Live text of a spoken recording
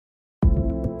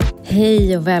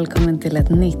Hej och välkommen till ett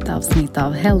nytt avsnitt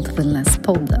av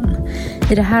Healthfulness-podden.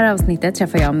 I det här avsnittet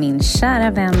träffar jag min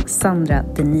kära vän Sandra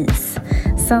Denise.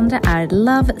 Sandra är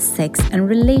Love, Sex and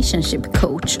Relationship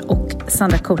Coach och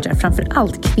Sandra coachar framför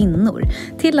allt kvinnor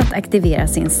till att aktivera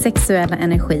sin sexuella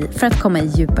energi för att komma i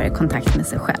djupare kontakt med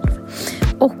sig själv.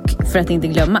 Och för att inte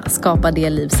glömma, skapa det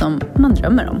liv som man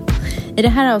drömmer om. I det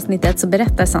här avsnittet så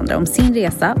berättar Sandra om sin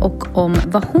resa och om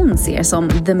vad hon ser som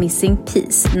the missing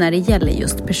piece när det gäller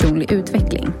just personlig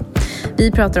utveckling.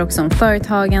 Vi pratar också om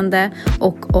företagande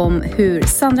och om hur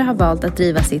Sandra har valt att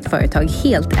driva sitt företag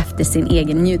helt efter sin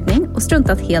egen njutning och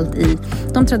struntat helt i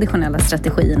de traditionella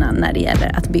strategierna när det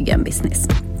gäller att bygga en business.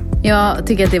 Jag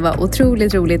tycker att det var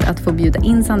otroligt roligt att få bjuda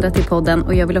in Sandra till podden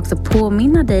och jag vill också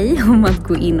påminna dig om att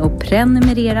gå in och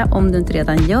prenumerera om du inte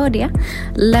redan gör det.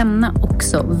 Lämna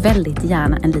också väldigt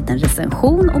gärna en liten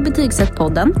recension och betygsätt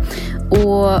podden.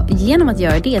 Och genom att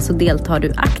göra det så deltar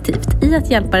du aktivt i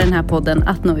att hjälpa den här podden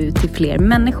att nå ut till fler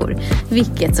människor,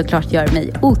 vilket såklart gör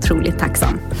mig otroligt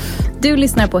tacksam. Du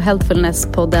lyssnar på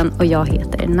Healthfulness-podden och jag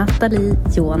heter Nathalie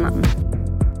Jonan.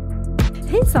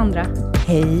 Hej Sandra!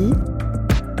 Hej!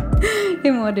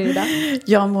 Hur mår du idag?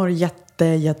 Jag mår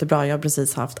jättebra. Jag har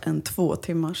precis haft en 2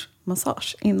 timmars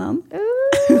massage innan.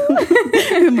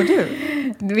 Hur mår du?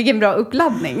 Vilken bra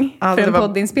uppladdning för en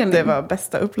poddinspelning. Det var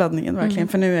bästa uppladdningen verkligen.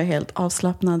 För nu är jag helt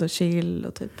avslappnad och chill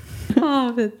och typ.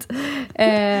 Ja, fint.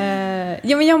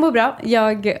 Ja, men jag mår bra.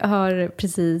 Jag har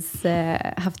precis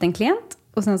haft en klient.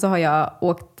 Och sen så har jag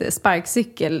åkt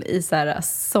sparkcykel i så här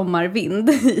sommarvind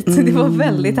hit. Det var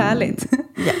väldigt härligt.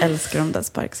 Jag älskar de där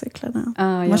sparkcyklarna.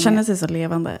 Man känner sig så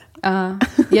levande.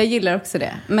 Jag gillar också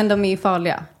det. Men de är ju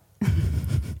farliga.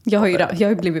 Jag har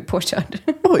ju blivit påkörd.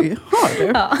 Oj, har du?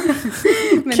 Ja,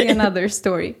 men det är another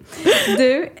story.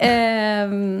 Du,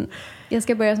 jag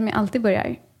ska börja som jag alltid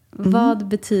börjar. Vad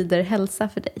betyder hälsa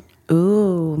för dig?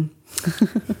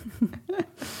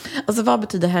 Alltså vad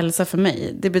betyder hälsa för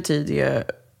mig? Det betyder ju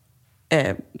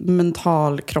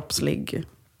mental, kroppslig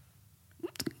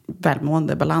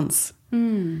välmående, balans.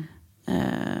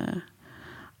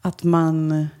 Att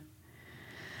man...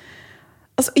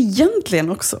 Alltså egentligen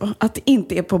också att det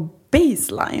inte är på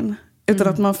baseline. Utan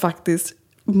att man faktiskt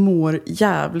mår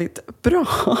jävligt bra.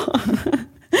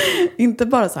 Inte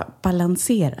bara så här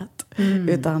balanserat.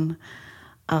 Utan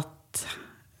att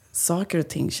saker och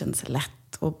ting känns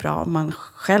lätt och bra. Man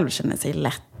själv känner sig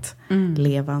lätt,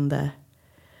 levande,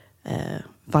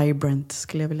 vibrant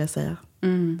skulle jag vilja säga.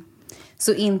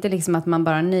 Så inte liksom att man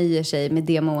bara nöjer sig med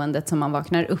det måendet som man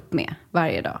vaknar upp med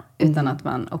varje dag. Utan att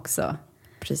man också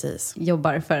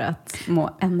jobbar för att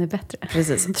må ännu bättre.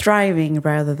 Precis, thriving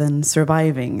rather than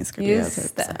surviving skulle jag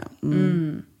säga.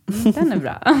 Den är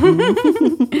bra.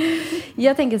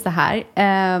 Jag tänker så här.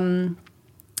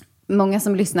 Många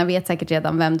som lyssnar vet säkert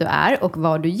redan vem du är och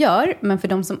vad du gör. Men för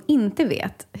de som inte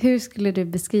vet, hur skulle du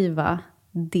beskriva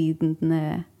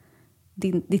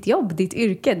ditt jobb, ditt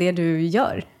yrke, det du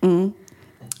gör?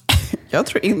 Jag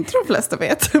tror inte de flesta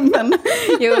vet. Men...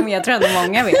 Jo, men jag tror att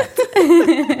många vet.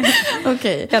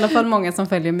 Okay. I alla fall många som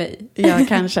följer mig. Ja,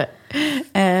 kanske.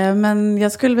 Men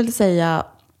jag skulle väl säga,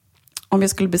 om jag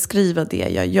skulle beskriva det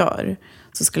jag gör,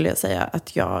 så skulle jag säga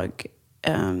att jag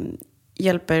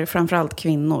hjälper framförallt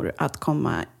kvinnor att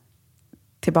komma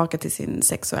tillbaka till sin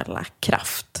sexuella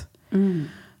kraft.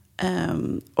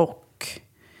 Och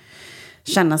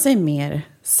känna sig mer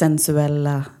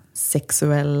sensuella,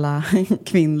 sexuella,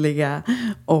 kvinnliga.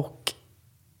 Och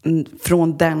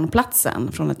från den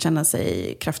platsen, från att känna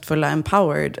sig kraftfulla,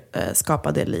 empowered,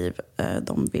 skapa det liv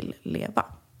de vill leva.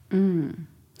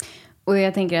 Och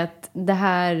jag tänker att det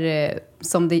här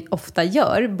som det ofta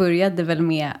gör började väl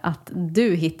med att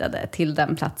du hittade till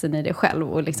den platsen i dig själv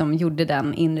och liksom gjorde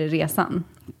den inre resan.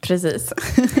 Precis.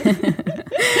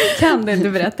 Kan du inte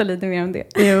berätta lite mer om det?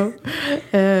 Jo,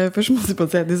 först måste jag bara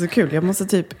säga att det är så kul. Jag måste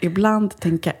typ ibland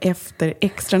tänka efter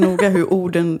extra noga hur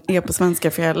orden är på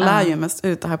svenska. För jag lär ju mest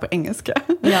ut det här på engelska.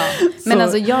 Ja, men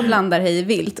alltså jag blandar hej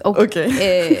vilt. Och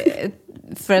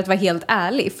för att vara helt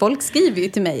ärlig, folk skriver ju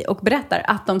till mig och berättar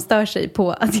att de stör sig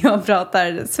på att jag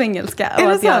pratar svengelska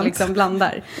och att jag liksom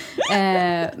blandar.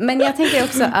 Men jag tänker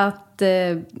också att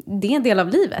det är en del av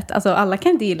livet. Alltså alla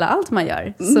kan inte gilla allt man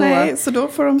gör. Så nej, så då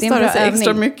får de störa sig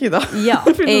extra mycket idag. Ja,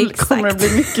 för då kommer det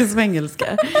bli mycket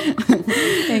svengelska.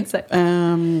 Exakt.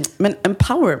 Men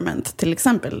empowerment till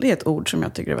exempel, det är ett ord som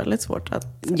jag tycker är väldigt svårt att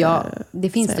ja, det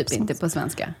finns typ inte på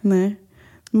svenska. Nej.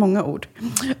 Många ord.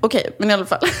 Okej, men i alla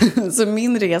fall. Så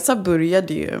min resa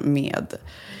började ju med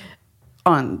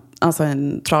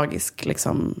en tragisk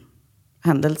liksom,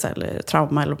 händelse eller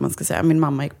trauma eller vad man ska säga. Min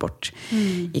mamma gick bort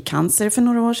i cancer för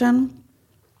några år sedan.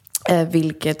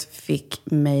 Vilket fick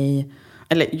mig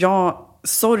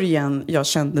sorgen jag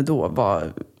kände då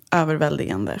var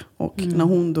överväldigande. Och när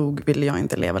hon dog ville jag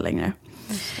inte leva längre.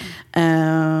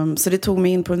 Så det tog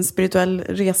mig in på en spirituell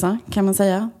resa, kan man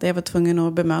säga. Där jag var tvungen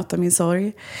att bemöta min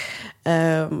sorg.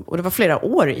 Och det var flera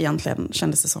år egentligen,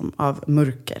 kändes det som, av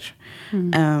mörker.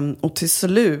 Och till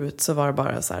slut så var det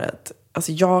bara så här att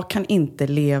alltså, jag kan inte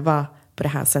leva på det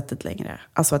här sättet längre.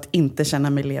 Alltså att inte känna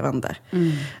mig levande.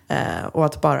 Och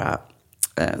att bara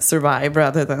survive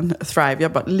rather than thrive.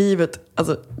 Jag bara, livet,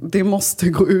 alltså, det måste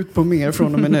gå ut på mer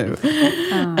från och med nu.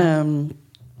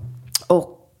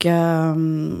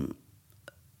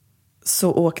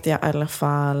 Så åkte jag i alla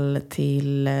fall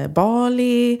till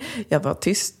Bali. Jag var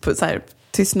tyst på så här,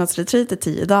 tystnadsretreat i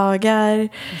 10 dagar.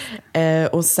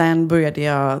 Och sen började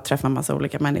jag träffa en massa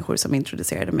olika människor som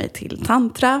introducerade mig till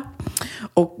tantra.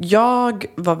 Och jag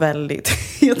var väldigt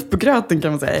het på gröten,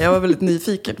 kan man säga. Jag var väldigt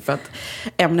nyfiken för att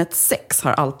ämnet sex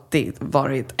har alltid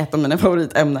varit ett av mina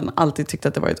favoritämnen. Alltid tyckt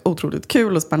att det varit otroligt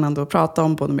kul och spännande att prata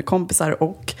om, både med kompisar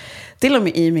och till och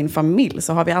med i min familj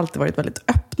så har vi alltid varit väldigt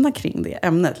öppna kring det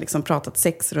ämnet. Liksom pratat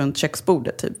sex runt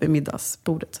köksbordet, typ vid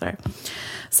middagsbordet. Sådär.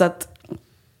 Så att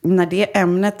när det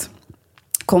ämnet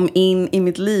kom in i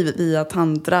mitt liv via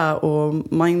tantra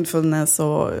och mindfulness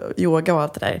och yoga och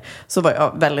allt det där, så var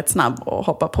jag väldigt snabb att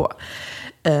hoppa på.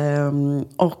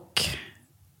 Och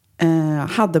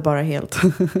hade bara helt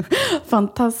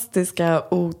fantastiska,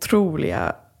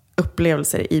 otroliga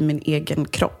upplevelser i min egen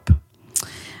kropp.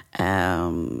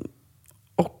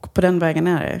 Och på den vägen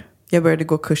är det. Jag började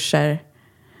gå kurser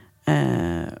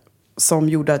som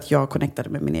gjorde att jag connectade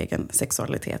med min egen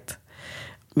sexualitet,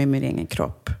 med min egen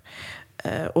kropp.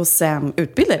 Och sen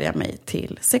utbildade jag mig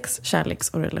till sex-,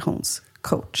 kärleks- och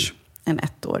relationscoach. En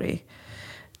 1-årig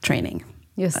training.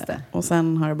 Just det. Och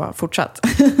sen har det bara fortsatt.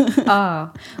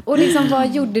 Ja. Och liksom,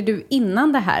 vad gjorde du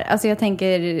innan det här? Alltså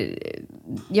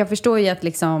jag förstår ju att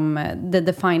liksom the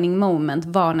defining moment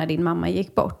var när din mamma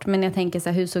gick bort. Men jag tänker så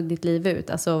här, hur såg ditt liv ut?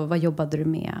 Alltså vad jobbade du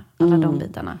med? Alla de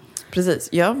bitarna. Precis.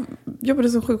 Jag jobbade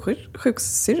som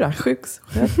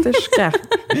sjuksköterska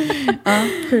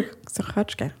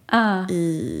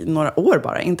i några år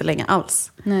bara. Inte länge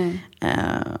alls. Nej.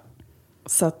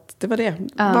 Så att det var det.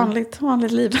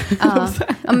 Vanligt liv.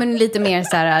 Ja, men lite mer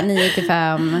så här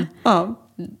 9-5. Ja.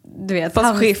 Du vet,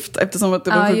 fast skift eftersom att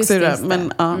det var sjuksyrra.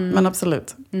 Men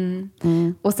absolut.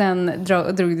 Och sen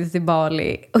drog du till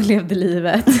Bali och levde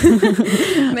livet.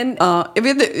 Men, jag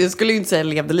vet inte, jag skulle ju inte säga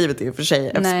levde livet i och för sig.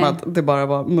 Eftersom att det bara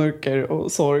var mörker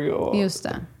och sorg. Och just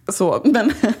det. Så.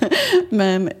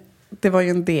 Men det var ju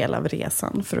en del av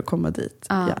resan för att komma dit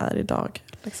jag är idag.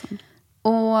 Liksom.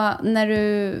 Och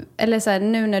nu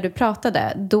när du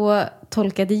pratade, då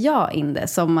tolkade jag in det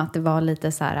som att det var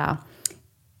lite så här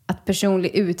att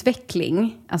personlig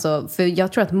utveckling, alltså för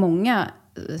jag tror att många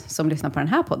som lyssnar på den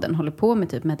här podden håller på med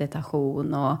typ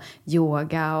meditation och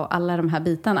yoga och alla de här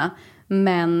bitarna,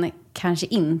 men kanske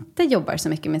inte jobbar så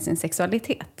mycket med sin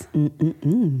sexualitet.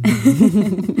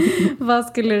 Vad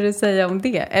skulle du säga om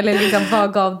det? Eller liksom,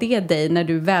 vad gav det dig när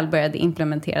du väl började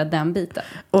implementera den biten?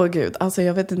 Åh gud, alltså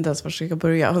jag vet inte ens var jag ska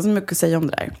börja. Jag har så mycket att säga om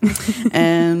det där.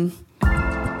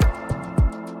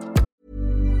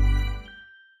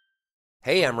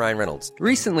 Hey, I'm Ryan Reynolds.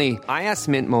 Recently, I asked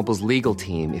Mint Mobile's legal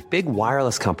team if big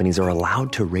wireless companies are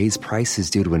allowed to raise prices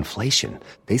due to inflation.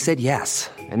 They said yes.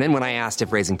 And then when I asked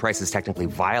if raising prices technically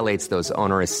violates those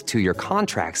onerous 2-year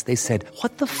contracts, they said,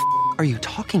 "What the f*** are you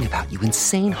talking about, you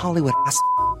insane Hollywood ass?"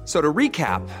 So to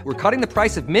recap, we're cutting the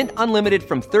price of Mint Unlimited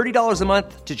from $30 a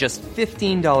month to just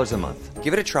 $15 a month.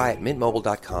 Give it a try at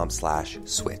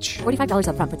mintmobile.com/switch. $45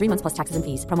 up front for 3 months plus taxes and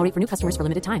fees. Promo rate for new customers for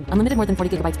limited time. Unlimited more than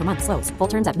 40 gigabytes per month. Slows full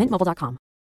terms at mintmobile.com.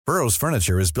 Burrow's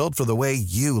furniture is built for the way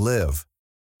you live.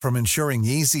 From ensuring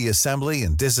easy assembly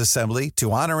and disassembly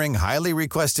to honoring highly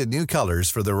requested new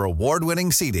colors for their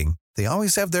award-winning seating, they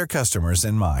always have their customers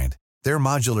in mind. Their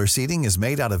modular seating is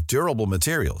made out of durable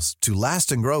materials to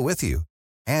last and grow with you.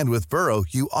 And with Burrow,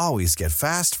 you always get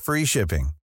fast, free shipping.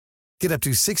 Get up to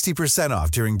 60%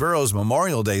 off during Burrow's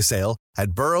Memorial Day sale at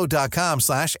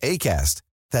burrow.com/ACAST.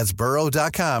 That's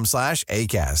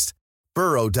burrow.com/ACAST.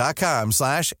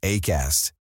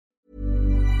 burrow.com/ACAST.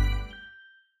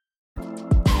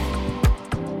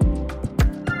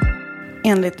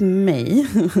 Enligt mig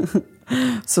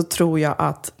så tror jag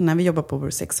att när vi jobbar på vår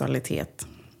sexualitet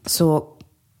så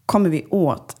kommer vi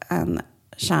åt en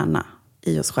kärna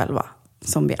i oss själva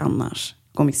som vi annars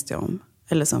går miste om.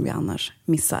 Eller som vi annars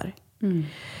missar.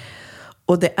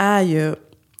 Och det är ju,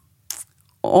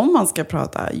 om man ska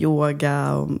prata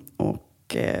yoga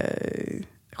och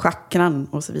chakran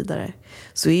och så vidare,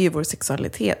 så är ju vår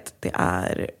sexualitet, det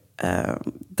är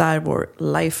där vår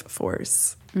life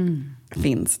force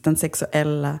finns. Den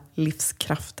sexuella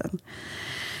livskraften.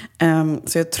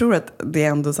 Så jag tror att det är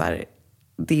ändå så här,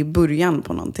 det är början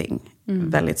på någonting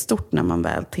väldigt stort när man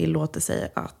väl tillåter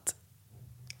sig att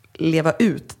leva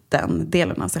ut den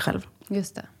delen av sig själv.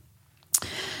 Just det.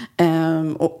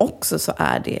 Och också så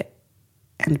är det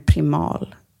en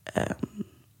primal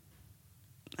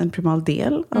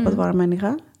del av att vara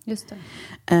människa. Just det.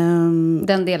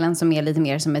 Den delen som är lite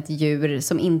mer som ett djur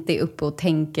som inte är uppe och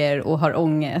tänker och har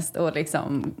ångest och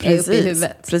liksom är uppe i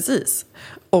huvudet. Precis.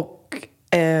 Och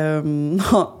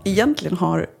egentligen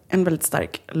har en väldigt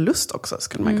stark lust också,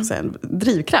 skulle man kunna säga. En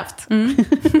drivkraft.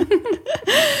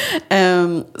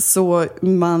 Så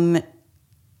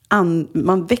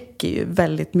man väcker ju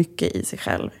väldigt mycket i sig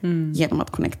själv genom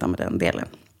att connecta med den delen.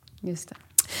 Just det.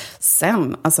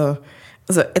 Sen, alltså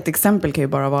ett exempel kan ju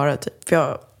bara vara typ, för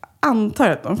jag antar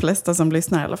att de flesta som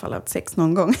lyssnar i alla fall har haft sex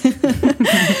någon gång.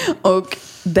 Och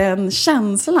den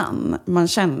känslan man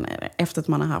känner efter att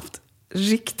man har haft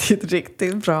riktigt,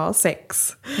 riktigt bra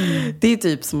sex. Det är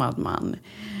typ som att man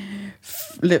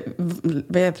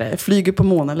flyger på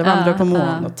månen eller vandrar på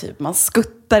månen och typ man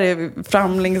skuttar i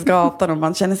Framlingsgatan och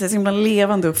man känner sig så himla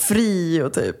levande och fri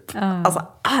och typ alltså,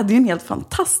 det är en helt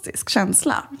fantastisk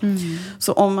känsla.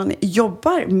 Så om man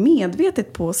jobbar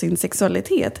medvetet på sin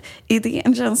sexualitet är det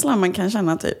en känsla man kan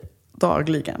känna typ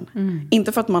dagligen.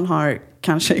 Inte för att man har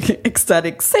kanske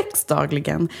ecstatic sex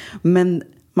dagligen, men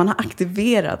man har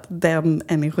aktiverat den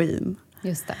energin.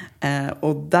 Just det.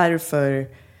 Och därför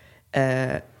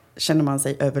känner man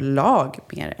sig överlag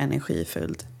mer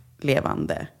energifylld,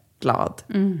 levande, glad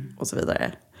och så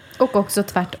vidare. Och också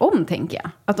tvärtom, tänker jag.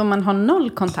 Att om man har noll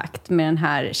kontakt med den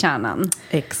här kärnan.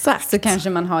 Exakt. Så kanske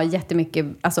man har jättemycket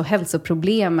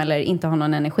hälsoproblem eller inte har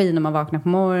någon energi när man vaknar på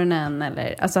morgonen.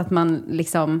 Eller, alltså att man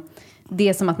liksom, det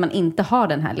är som att man inte har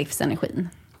den här livsenergin.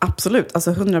 Absolut,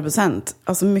 100%.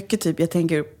 Alltså mycket typ, jag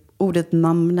tänker ordet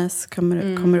namnes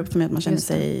kommer upp för mig att man känner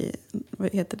sig, vad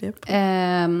heter det?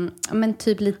 Men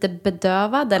typ lite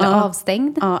bedövad eller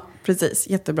avstängd. Ja, precis.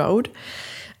 Jättebra ord.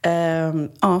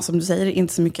 Som du säger,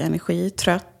 inte så mycket energi,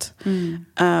 trött.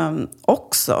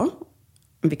 Också,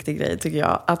 en viktig grej tycker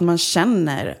jag, att man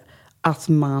känner att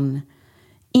man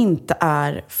inte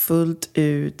är fullt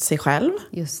ut sig själv.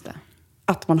 Just det.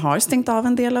 Att man har stängt av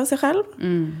en del av sig själv.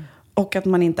 Och att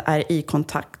man inte är i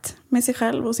kontakt med sig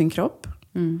själv och sin kropp.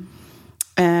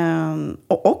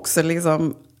 Och också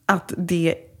liksom att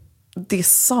det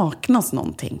saknas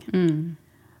någonting.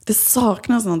 Det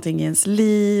saknas någonting i ens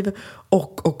liv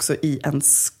och också i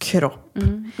ens kropp.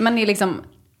 Man är liksom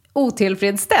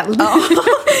otillfredsställd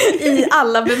i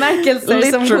alla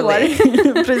bemärkelser som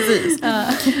går. Precis.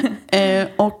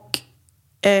 Och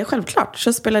självklart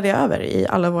så spelar det över i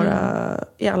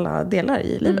alla delar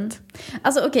i livet.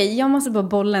 Alltså okej, jag måste bara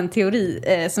bolla en teori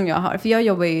som jag har. För jag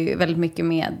jobbar ju väldigt mycket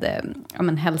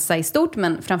med hälsa i stort.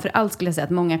 Men framförallt skulle jag säga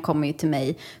att många kommer ju till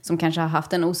mig som kanske har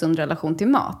haft en osund relation till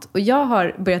mat. Och jag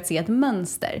har börjat se ett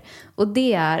mönster. Och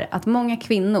det är att många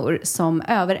kvinnor som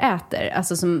överäter,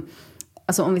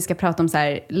 alltså om vi ska prata om så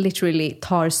här, literally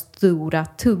tar stora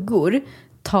tuggor,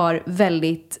 tar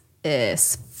väldigt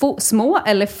små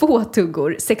eller få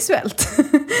tuggor sexuellt.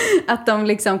 Att de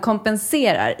liksom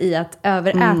kompenserar i att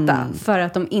överäta för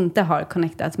att de inte har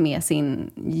connectat med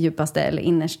sin djupaste eller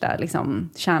innersta liksom,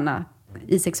 kärna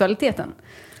i sexualiteten.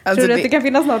 Alltså, tror du att det kan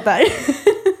finnas något där?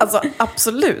 Alltså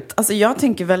absolut. Alltså jag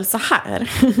tänker väl så här.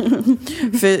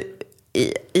 För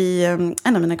i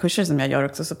en av mina kurser som jag gör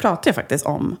också så pratar jag faktiskt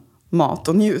om mat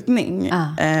och njutning.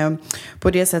 På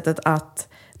det sättet att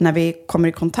när vi kommer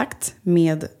i kontakt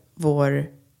med vår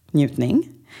njutning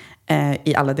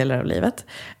i alla delar av livet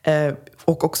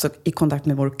och också i kontakt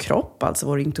med vår kropp, alltså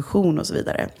vår intuition och så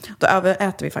vidare, då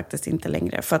överäter vi faktiskt inte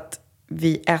längre för att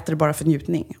vi äter bara för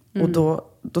njutning. Och då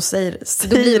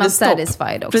blir man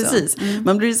satisfied också. Precis,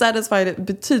 man blir satisfied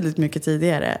betydligt mycket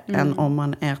tidigare än om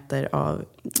man äter av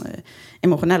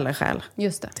emotionella skäl.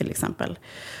 Just det. Till exempel.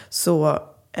 Så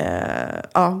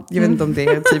jag vet inte om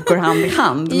det typ går hand i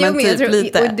hand. Men typ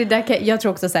lite. Och det där jag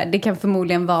tror också så här, det kan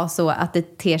förmodligen vara så att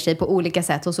det ter sig på olika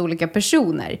sätt hos olika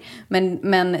personer.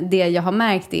 Men det jag har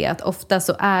märkt är att ofta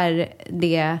så är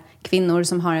det kvinnor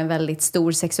som har en väldigt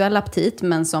stor sexuell aptit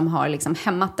men som har liksom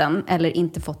hämmat den eller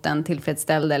inte fått den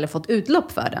tillfredsställd eller fått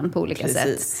utlopp för den på olika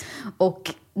sätt.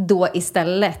 Och då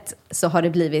istället så har det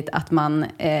blivit att man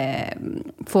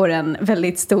får en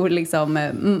väldigt stor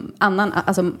liksom,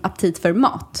 alltså aptit för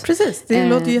mat. Precis, det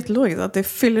låter ju jättelogiskt att det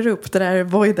fyller upp det där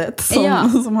voidet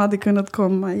som hade kunnat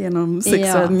komma genom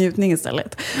sexuell njutning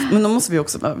istället. Men då måste vi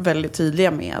också vara väldigt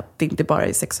tydliga med att det inte bara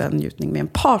är sexuell njutning med en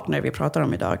partner vi pratar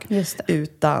om idag.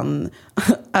 Utan Men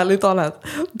ärligt talat,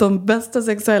 de bästa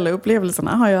sexuella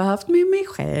upplevelserna har jag haft med mig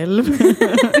själv.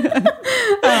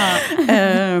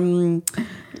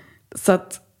 Så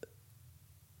att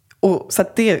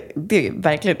det är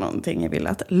verkligen någonting jag vill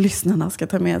att lyssnarna ska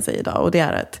ta med sig idag. Och det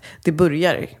är att det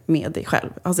börjar med dig själv.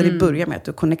 Alltså det börjar med att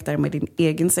du connectar med din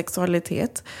egen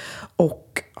sexualitet.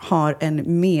 Och har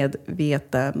en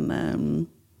medveten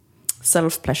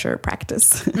self-pleasure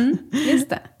practice. Just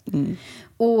det.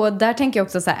 Och där tänker jag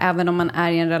också så här, även om man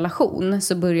är i en relation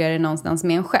så börjar det någonstans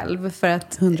med en själv. För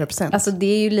att 100%. Alltså det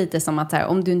är ju lite som att här,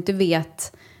 om du inte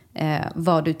vet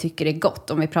vad du tycker är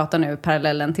gott, om vi pratar nu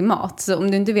parallellen till mat, så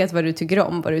om du inte vet vad du tycker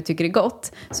om, vad du tycker är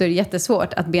gott, så är det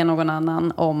jättesvårt att be någon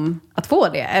annan om att få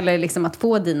det, eller liksom att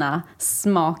få dina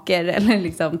smaker eller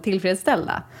liksom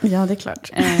tillfredsställa. Ja, det är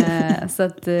klart. Så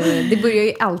att det börjar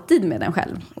ju alltid med den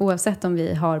själv, oavsett om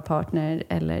vi har partner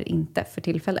eller inte för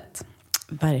tillfället.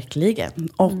 Verkligen.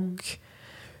 Och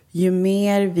ju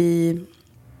mer vi...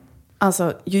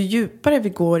 Alltså, ju djupare vi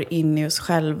går in i oss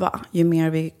själva, ju mer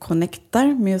vi connectar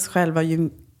med oss själva,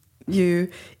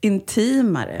 ju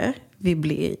intimare vi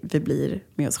blir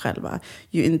med oss själva,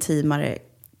 ju intimare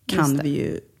kan vi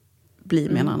ju bli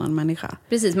med en annan människa.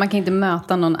 Precis, man kan inte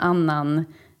möta någon annan...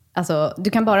 Alltså, du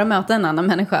kan bara möta en annan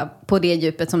människa på det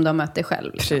djupet som du har mött dig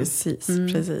själv. Liksom.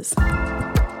 Precis.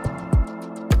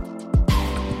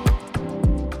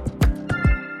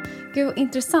 Gud,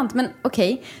 intressant. Men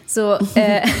okej, så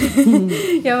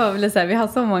jag var väl så här, vi har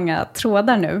så många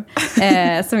trådar nu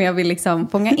som jag vill liksom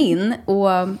fånga in. Och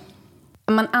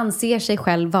man anser sig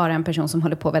själv vara en person som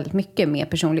håller på väldigt mycket med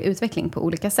personlig utveckling på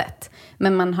olika sätt.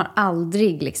 Men man har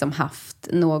aldrig liksom haft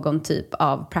någon typ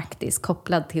av practice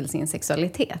kopplad till sin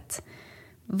sexualitet.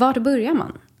 Var börjar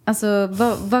man? Alltså,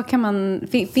 vad kan man...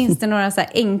 Finns det några så här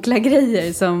enkla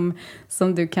grejer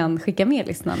som du kan skicka med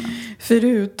lyssnarna?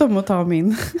 Förutom att ta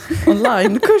min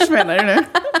onlinekurs, menar du nu?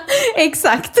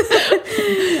 Exakt.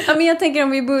 Ja, men jag tänker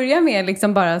om vi börjar med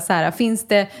liksom bara så här, finns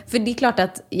det... För det är klart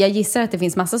att jag gissar att det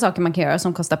finns massa saker man kan göra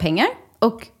som kostar pengar.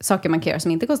 Och saker man kan göra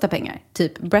som inte kostar pengar.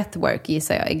 Typ breathwork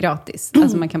gissar jag är gratis.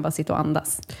 Alltså man kan bara sitta och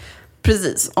andas.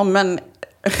 Precis. Men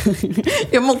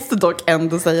jag måste dock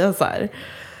ändå säga så här...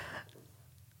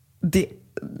 Det,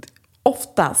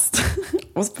 oftast,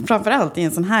 och framförallt i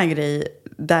en sån här grej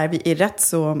där vi är rätt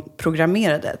så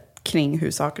programmerade kring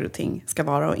hur saker och ting ska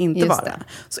vara och inte vara,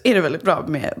 så är det väldigt bra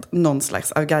med någon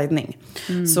slags av guidning.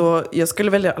 Så jag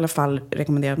skulle väl i alla fall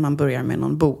rekommendera att man börjar med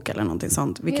någon bok eller någonting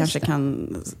sånt. Vi kanske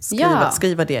kan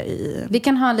skriva det i... Vi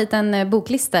kan ha en liten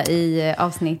boklista i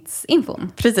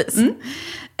avsnittsinfon. Precis.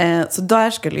 Så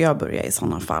där skulle jag börja i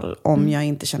sådana fall. Om jag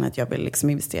inte känner att jag vill liksom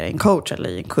investera i en coach eller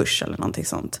i en kurs eller någonting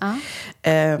sånt.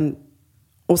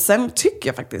 Och sen tycker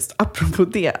jag faktiskt, apropå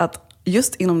det, att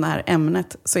just inom det här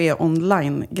ämnet så är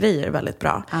online-grejer väldigt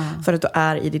bra. För att du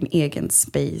är i din egen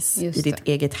space, i ditt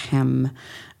eget hem.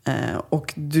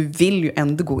 Och du vill ju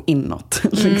ändå gå inåt.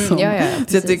 Liksom.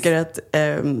 Så jag tycker att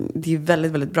det är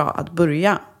väldigt, väldigt bra att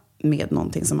börja med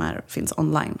någonting som finns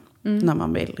online. När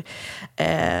man vill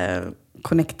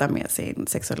connecta med sin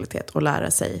sexualitet och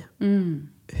lära sig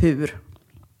hur.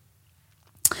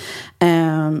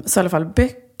 Så i alla fall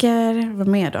böcker, vad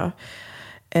mer då?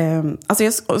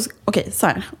 Alltså okej, så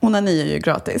här. Onani är ju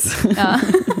gratis. Ja.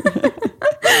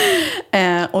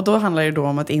 Och då handlar det då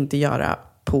om att inte göra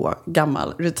på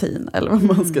gammal rutin, eller vad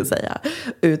man ska säga.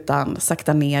 Utan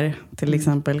sakta ner, till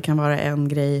exempel, kan vara en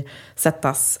grej.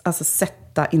 Sätta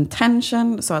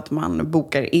intention så att man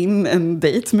bokar in en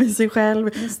dejt med sig själv.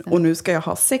 Och nu ska jag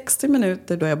ha 60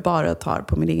 minuter då jag bara tar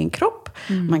på min egen kropp.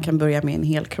 Man kan börja med en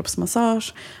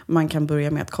helkroppsmassage. Man kan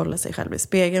börja med att kolla sig själv i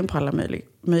spegeln på alla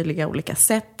möjliga olika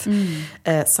sätt.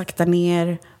 Sakta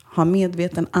ner, ha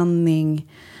medveten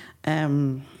andning.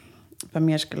 Vad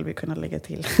mer skulle vi kunna lägga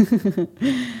till?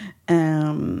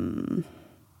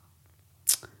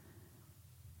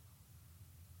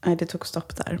 Nej, det tog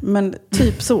stopp där. Men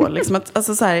typ så. Liksom att,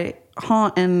 alltså så här,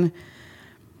 ha en...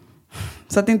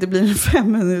 Så att det inte blir en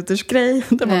 5 minuters grej.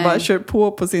 Där man bara kör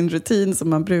på sin rutin som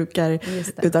man brukar.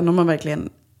 Utan om man verkligen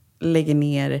lägger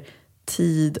ner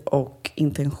tid och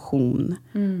intention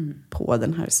på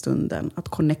den här stunden. Att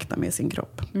connecta med sin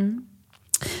kropp.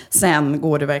 Sen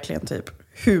går det verkligen typ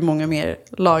hur många mer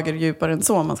lager djupare än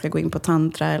så. Om man ska gå in på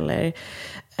tantra eller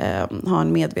ha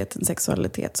en medveten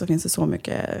sexualitet. Så finns det så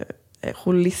mycket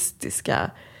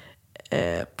holistiska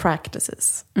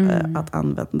practices att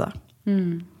använda.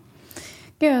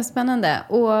 Gud, spännande.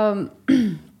 Och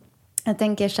jag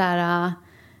tänker så här,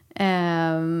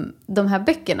 de här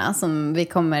böckerna som vi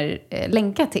kommer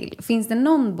länka till, finns det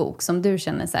någon bok som du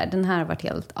känner så här, den här har varit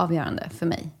helt avgörande för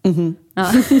mig?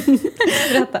 Ja.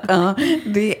 Berätta. Ja,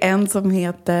 det är en som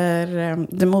heter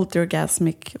The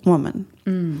Multi-Orgasmic Woman.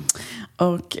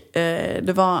 Och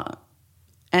det var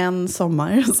en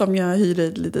sommar som jag hyrde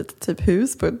ett litet typ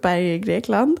hus på ett berg i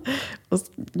Grekland. Och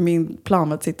min plan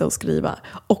var att sitta och skriva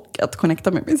och att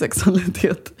connecta med min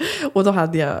sexualitet. Och då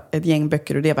hade jag ett gäng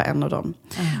böcker och det var en av dem.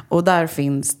 Och där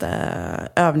finns det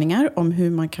övningar om hur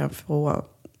man kan få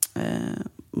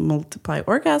multiply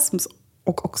orgasms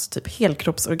och också typ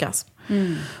helkroppsorgasm.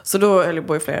 Så då höll jag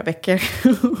på i flera veckor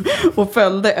och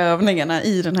följde övningarna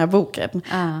i den här boken.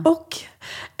 Och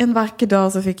en vacker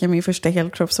dag så fick jag min första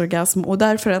helkroppsorgasm och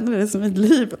där förändrades mitt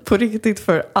liv på riktigt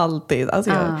för alltid.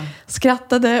 Alltså jag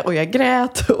skrattade och jag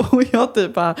grät och jag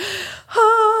typ bara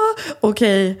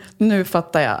okej, nu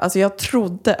fattar jag. Alltså jag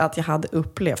trodde att jag hade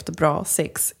upplevt bra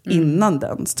sex innan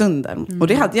den stunden. Och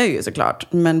det hade jag ju såklart,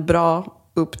 men bra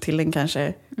upp till en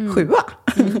kanske 7.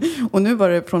 Och nu var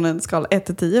det från en skala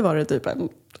 1-10 var det typ en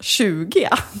 20.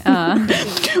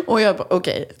 Och jag bara,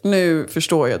 okej, nu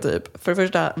förstår jag typ för det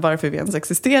första varför vi ens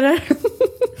existerar.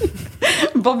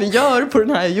 Vad vi gör på den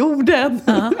här jorden.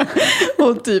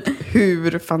 Och typ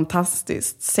hur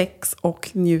fantastiskt sex och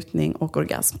njutning och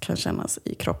orgasm kan kännas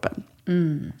i kroppen.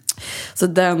 Så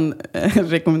den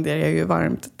rekommenderar jag ju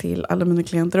varmt till alla mina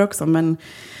klienter också. Men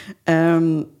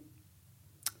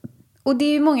och det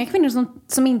är ju många kvinnor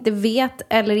som inte vet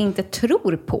eller inte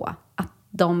tror på att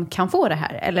de kan få det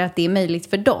här. Eller att det är möjligt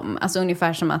för dem. Alltså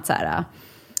ungefär som att så här,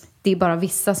 det är bara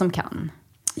vissa som kan.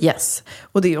 Yes,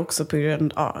 och det är också på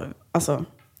grund av alltså,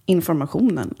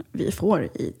 informationen vi får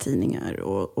i tidningar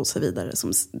och så vidare.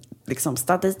 Som liksom,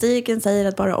 statistiken säger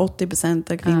att bara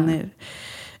 80% av kvinnor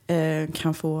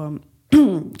kan få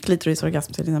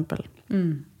klitorisorgasm till exempel.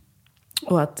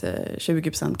 Och att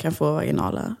 20% kan få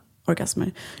vaginala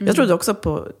orgasmer. Jag trodde också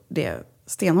på det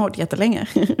stenhårt jättelänge.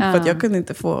 För att jag kunde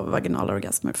inte få vaginala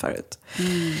orgasmer förut.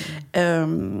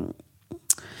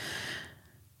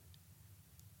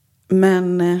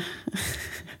 Men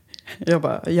jag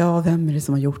bara, vem är det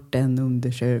som har gjort den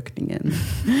undersökningen?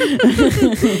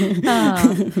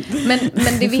 Men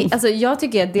alltså, jag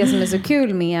tycker att det som är så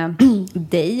kul med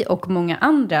dig och många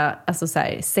andra alltså så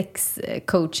här,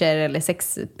 sexcoacher eller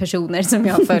sexpersoner som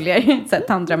jag följer, så här,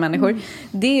 tantramänniskor,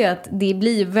 det är att det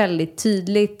blir väldigt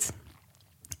tydligt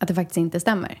att det faktiskt inte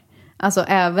stämmer. Alltså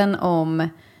även om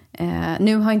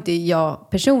nu har inte jag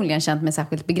personligen känt mig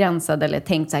särskilt begränsad eller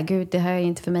tänkt så här, gud det här är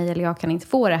inte för mig eller jag kan inte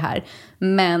få det här.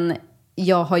 Men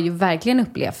jag har ju verkligen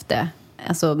upplevt det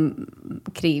alltså,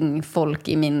 kring folk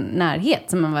i min närhet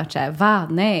som har varit så här, va?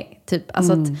 Nej. Typ,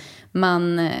 alltså att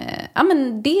man, ja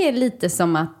men det är lite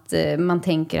som att man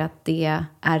tänker att det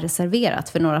är reserverat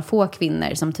för några få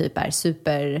kvinnor som typ är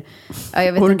super, ja,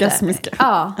 jag vet orgasmiska. Inte.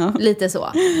 Ja, lite så.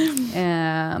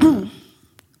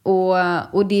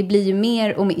 Och det blir ju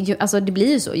mer och mer, alltså det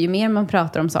blir ju så, ju mer man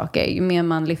pratar om saker, ju mer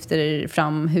man lyfter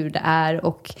fram hur det är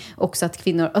och också att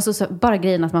kvinnor, alltså så, bara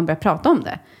grejen att man börjar prata om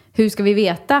det. Hur ska vi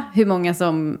veta hur många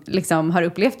som liksom har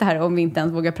upplevt det här om vi inte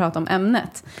ens vågar prata om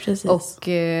ämnet? Precis. Och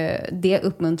det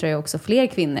uppmuntrar ju också fler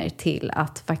kvinnor till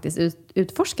att faktiskt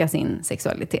utforska sin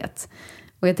sexualitet.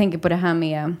 Och jag tänker på det här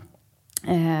med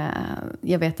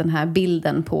jag vet den här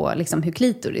bilden på liksom hur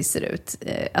klitoris ser ut,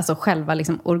 alltså själva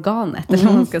liksom organet eller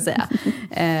vad man ska säga.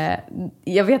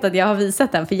 Jag vet att jag har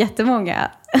visat den för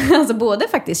jättemånga, alltså både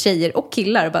faktiskt tjejer och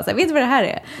killar och bara så här, vet du vad det här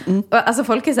är? Och alltså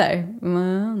folk är så här,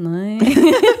 nej.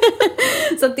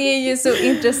 Så att det är ju så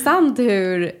intressant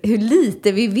hur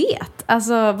lite vi vet.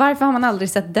 Alltså varför har man aldrig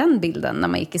sett den bilden när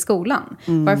man gick i skolan?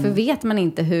 Varför vet man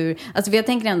inte hur, alltså för jag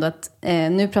tänker ändå att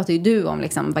nu pratar ju du om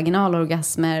liksom vaginala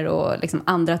orgasmer och liksom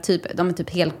andra typer, de är typ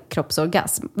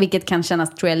helkroppsorgasm, vilket kan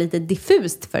kännas, tror jag, lite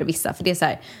diffust för vissa, för det är så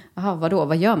här, jaha, vadå,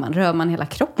 vad gör man? Rör man hela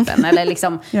kroppen? Eller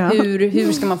liksom,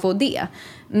 hur ska man få det?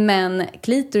 Men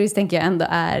klitoris tänker jag ändå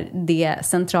är det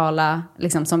centrala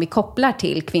liksom, som vi kopplar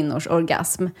till kvinnors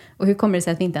orgasm. Och hur kommer det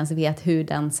sig att vi inte ens vet hur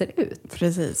den ser ut?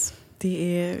 Precis.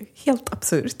 Det är helt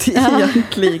absurt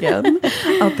egentligen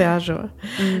att det är så.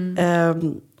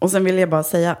 Och sen vill jag bara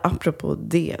säga, apropå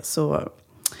det, så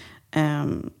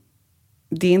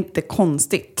det är inte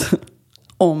konstigt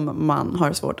om man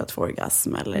har svårt att få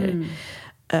orgasm eller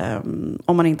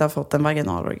om man inte har fått en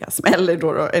vaginal orgasm eller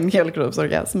då en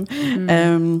helkroppsorgasm.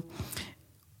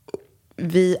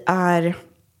 Vi är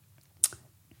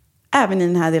även i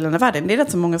den här delen av världen, det är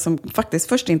rätt så många som faktiskt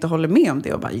först inte håller med om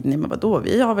det och bara, nej men vadå,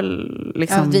 vi har väl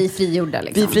liksom... Ja, vi är frigjorda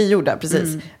liksom. Vi är frigjorda,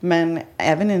 precis. Men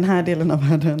även i den här delen av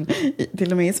världen,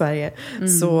 till och med i Sverige,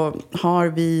 så har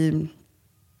vi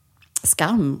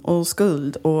skam och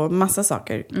skuld och massa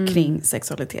saker kring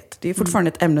sexualitet. Det är fortfarande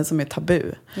ett ämne som är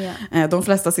tabu. Yeah. De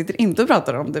flesta sitter inte och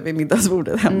pratar om det vid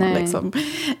middagsbordet hemma. Liksom.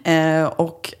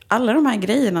 Och alla de här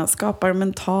grejerna skapar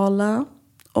mentala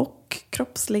och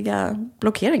kroppsliga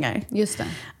blockeringar. Just det.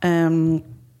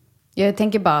 Jag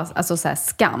tänker bara, alltså så här,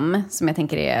 skam, som jag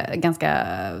tänker är ganska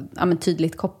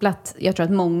tydligt kopplat. Jag tror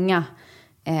att många,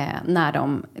 när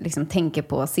de liksom tänker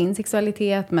på sin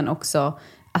sexualitet, men också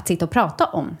att sitta och prata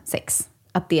om sex,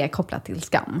 att det är kopplat till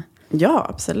skam. Ja,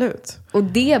 absolut. Och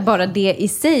bara det i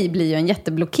sig blir ju en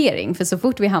jätteblockering. För så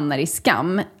fort vi hamnar i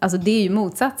skam, alltså det är ju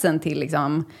motsatsen till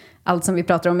liksom allt som vi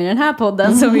pratar om i den här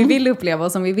podden, som vi vill uppleva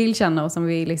och som vi vill känna och som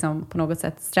vi liksom på något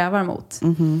sätt strävar mot.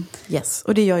 Yes,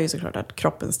 och det gör ju såklart att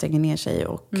kroppen stänger ner sig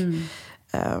och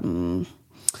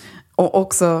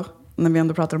också, när vi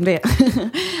ändå pratar om det,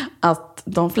 att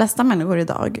de flesta människor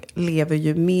idag lever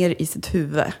ju mer i sitt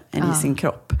huvud än i sin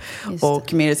kropp.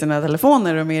 Och mer i sina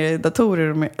telefoner och mer i datorer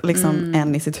och mer, liksom,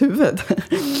 än i sitt huvud.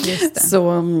 Just det.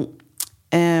 Så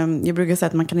jag brukar säga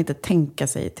att man kan inte tänka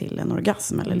sig till en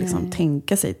orgasm eller liksom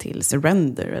tänka sig till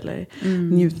surrender eller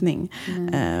njutning.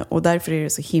 Och därför är det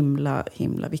så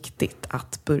himla viktigt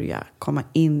att börja komma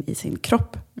in i sin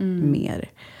kropp mer.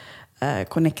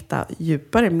 Connecta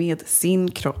djupare med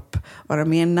sin kropp, vara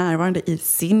mer närvarande i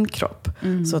sin kropp,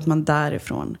 så att man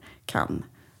därifrån kan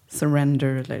surrender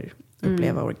eller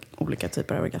uppleva olika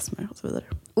typer av orgasmer och så vidare.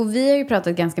 Och vi har ju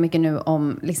pratat ganska mycket nu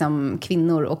om liksom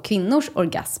kvinnor och kvinnors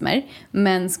orgasmer,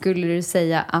 men skulle du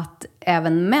säga att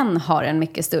även män har en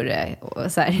mycket större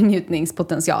så här,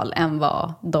 njutningspotential än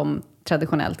vad de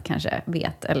traditionellt kanske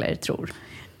vet eller tror?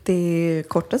 Det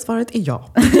korta svaret är ja.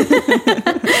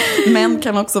 Män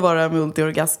kan också vara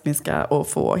multiorgasmiska och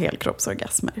få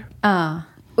helkroppsorgasmer.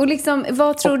 Och liksom,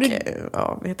 vad tror du?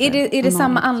 Är det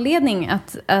samma anledning?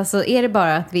 Alltså, är det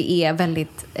bara att vi är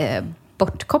väldigt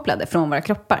bortkopplade från våra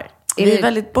kroppar? Vi är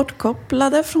väldigt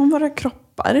bortkopplade från våra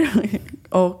kroppar.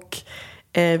 Och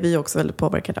vi är också väldigt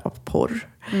påverkade av porr.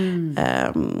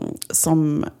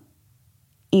 Som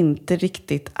inte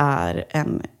riktigt är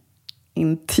en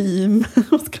intim,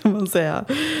 vad ska man säga,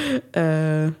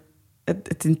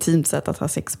 ett intimt sätt att ha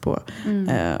sex på.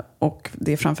 Och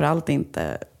det är framförallt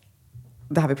inte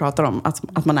det här vi pratar om,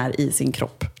 att man är i sin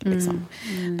kropp. Liksom.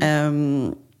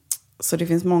 Så det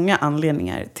finns många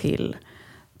anledningar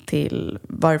till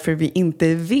varför vi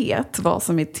inte vet vad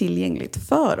som är tillgängligt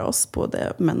för oss,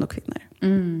 både män och kvinnor.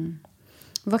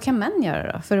 Vad kan män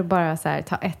göra då? För att bara så här,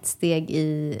 ta ett steg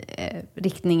i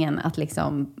riktningen att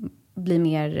liksom bli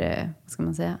mer, vad ska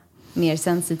man säga, mer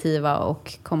sensitiva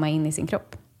och komma in i sin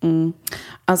kropp.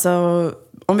 Alltså,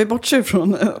 om vi bortser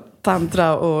från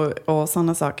tantra och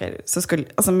sådana saker, så skulle,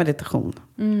 alltså meditation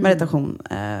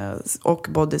och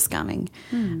body scanning,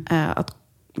 att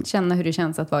känna hur det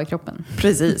känns att vara i kroppen.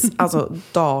 Precis, alltså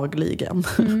dagligen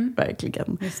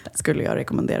verkligen skulle jag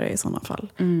rekommendera i sådana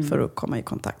fall, för att komma i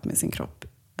kontakt med sin kropp.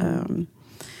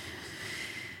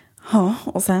 Ja,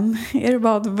 och sen är det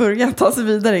bara att börja ta sig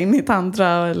vidare in i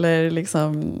tantra eller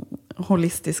liksom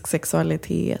holistisk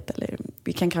sexualitet, eller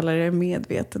vi kan kalla det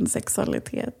medveten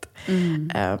sexualitet.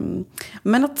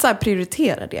 Men att så här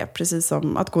prioritera det, precis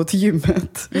som att gå till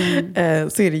gymmet,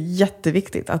 så är det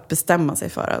jätteviktigt att bestämma sig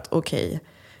för att okej,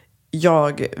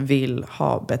 jag vill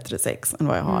ha bättre sex än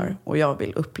vad jag har, och jag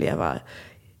vill uppleva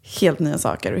helt nya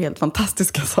saker och helt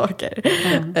fantastiska saker.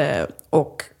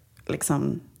 Och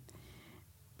liksom,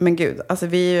 men gud, alltså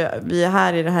vi är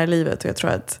här i det här livet, och jag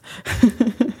tror att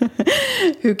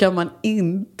hur kan man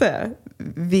inte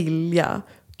vilja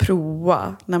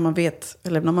prova när man vet,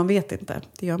 eller när man vet inte,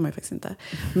 det gör man ju faktiskt inte.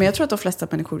 Men jag tror att de flesta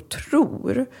människor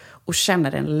tror och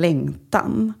känner en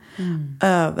längtan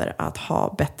över att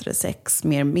ha bättre sex,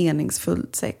 mer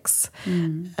meningsfullt sex,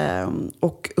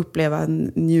 och uppleva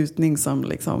en njutning som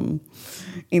liksom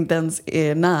inte ens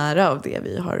är nära av det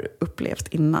vi har upplevt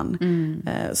innan.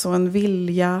 Så en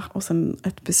vilja och sen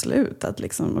ett beslut att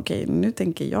liksom, okej, nu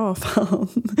tänker jag fan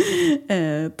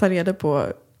ta reda på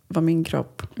vad min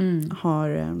kropp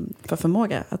har för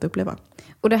förmåga att uppleva.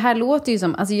 Och det här låter ju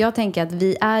som, alltså jag tänker att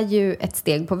vi är ju ett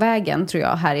steg på vägen, tror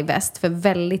jag, här i väst. För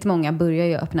väldigt många börjar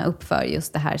ju öppna upp för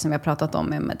just det här som vi har pratat om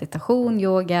med meditation,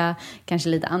 yoga, kanske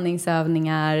lite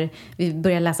andningsövningar. Vi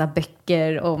börjar läsa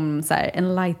böcker om så här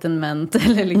enlightenment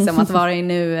eller liksom att vara i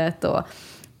nuet.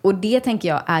 Och det tänker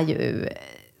jag är ju,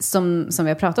 som vi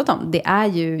har pratat om, det är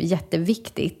ju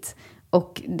jätteviktigt.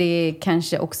 Och det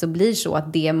kanske också blir så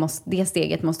att det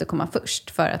steget måste komma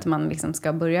först för att man liksom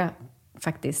ska börja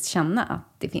faktiskt känna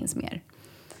att det finns mer.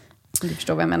 Du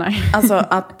förstår vad jag menar. Alltså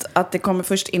att det kommer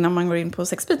först innan man går in på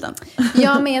sexbiten.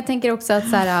 Ja, men jag tänker också att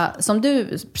så här, som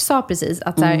du sa precis,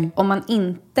 att så här, om man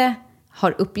inte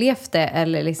har upplevt det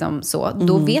eller liksom så,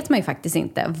 då vet man ju faktiskt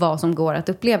inte vad som går att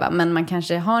uppleva. Men man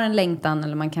kanske har en längtan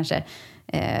eller man kanske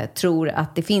tror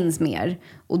att det finns mer.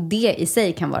 Och det i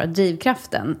sig kan vara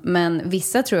drivkraften. Men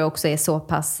vissa tror jag också är så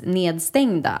pass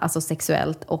nedstängda, alltså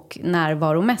sexuellt och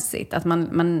närvaromässigt, att man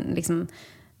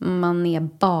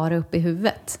är bara uppe i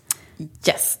huvudet.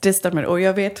 Yes, det stämmer. Och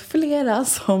jag vet flera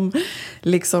som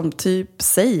liksom typ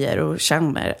säger och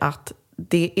känner att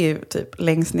det är typ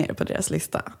längst ner på deras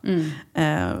lista.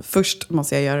 Först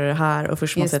måste jag göra det här och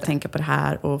först måste jag tänka på det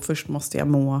här och först måste jag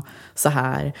må så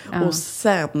här. Och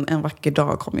sen en vacker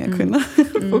dag kommer jag kunna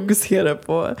fokusera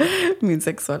på min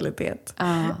sexualitet.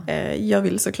 Jag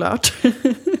vill såklart.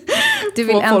 Du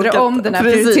vill ändra om den här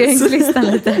prioriteringslistan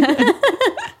lite.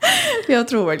 Jag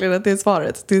tror verkligen att det är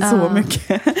svaret. Det är så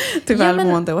mycket till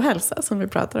välmående och hälsa som vi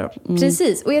pratar om.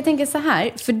 Precis, och jag tänker så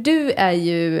här, för du är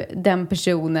ju den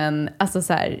personen, alltså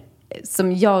så här,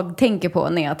 som jag tänker på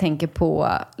när jag tänker på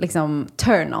liksom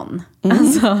turn on.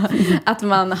 Alltså att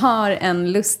man har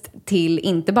en lust till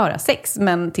inte bara sex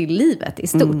men till livet i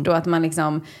stort, och att man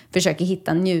liksom försöker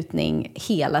hitta njutning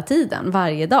hela tiden,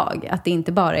 varje dag. Att det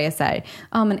inte bara är så här,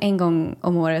 men en gång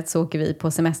om året så åker vi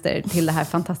på semester till det här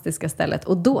fantastiska stället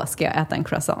och då ska jag äta en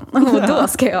croissant och då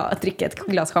ska jag dricka ett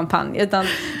glas champagne. Utan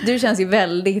du känns ju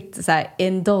väldigt så här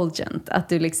indulgent, att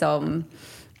du liksom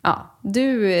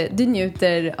du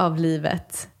njuter av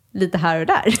livet lite här och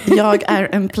där. Jag är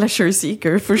en pleasure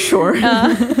seeker for sure.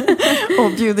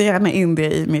 Och bjuder gärna in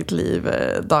det i mitt liv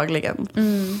dagligen.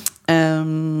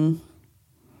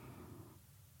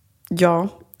 Ja,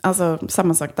 alltså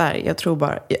samma sak där. Jag tror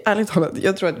bara, ärligt talat,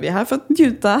 jag tror att vi är här för att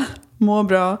njuta, må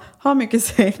bra, ha mycket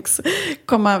sex,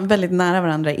 komma väldigt nära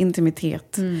varandra,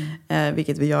 intimitet.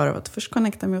 Vilket vi gör av att först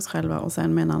connecta med oss själva och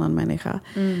sen med en annan människa.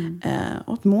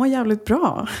 Och att må jävligt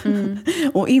bra.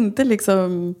 Och inte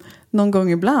liksom någon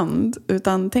gång ibland,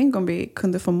 utan tänk om vi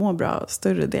kunde få må bra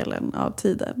större delen av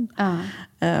tiden.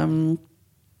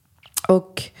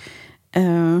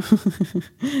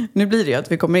 Nu blir det ju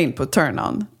att vi kommer in på turn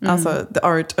on. Alltså the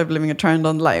art of living a turned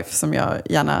on life, som jag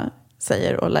gärna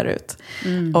säger och lär ut.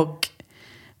 Och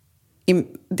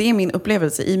det är min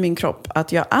upplevelse i min kropp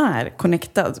att jag är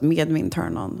connectad med min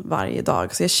turn on varje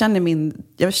dag. Så jag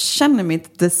känner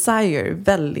mitt desire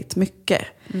väldigt mycket.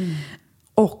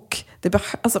 Och det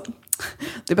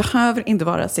behöver inte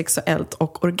vara sexuellt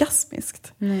och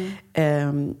orgasmiskt.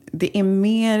 Det är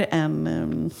mer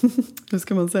en hur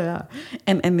ska man säga,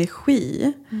 en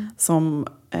energi som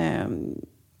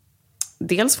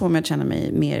dels får mig att känna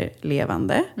mig mer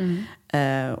levande.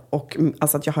 Och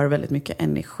alltså att jag har väldigt mycket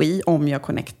energi om jag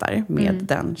connectar med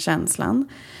den känslan.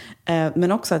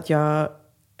 Men också att jag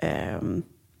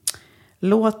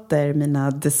låter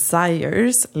mina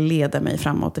desires leda mig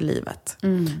framåt i livet.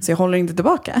 Så jag håller inte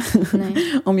tillbaka.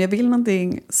 Om jag vill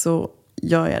någonting så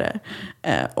gör jag det.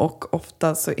 Och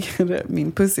ofta så är det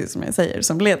min pussy, som jag säger,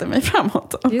 som leder mig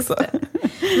framåt också. Just det.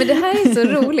 Men det här är så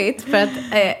roligt för att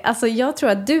alltså jag tror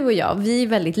att du och jag, vi är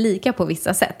väldigt lika på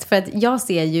vissa sätt. För att jag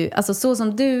ser ju, alltså så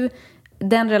som du,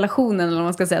 den relationen eller vad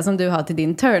man ska säga som du har till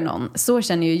din turn-on, så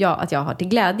känner ju jag att jag har till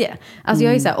glädje. Alltså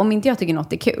jag är så här, om inte jag tycker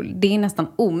något är kul, det är nästan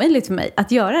omöjligt för mig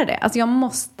att göra det. Alltså jag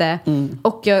måste,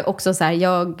 och jag är också så här,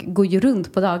 jag går ju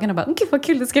runt på dagarna och bara, gud vad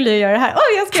kul, det skulle jag göra det här.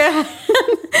 Jag ska göra det här.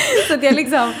 Så att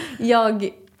jag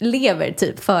lever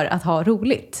typ för att ha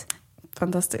roligt.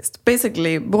 Fantastiskt.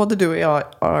 Basically, både du och jag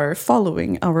are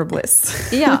following our bliss.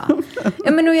 Ja,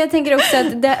 men och jag tänker också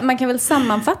att man kan väl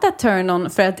sammanfatta turn-on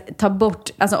för att ta bort,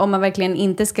 alltså om man verkligen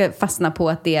inte ska fastna på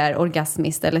att det är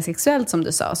orgasmiskt eller sexuellt som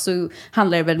du sa, så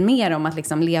handlar det väl mer om att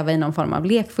liksom leva i någon form av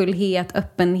lekfullhet,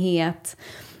 öppenhet,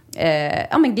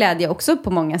 men glädje också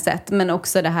på många sätt, men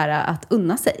också det här att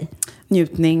unna sig.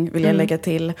 Njutning vill jag lägga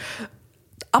till.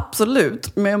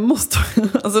 Absolut, men jag måste,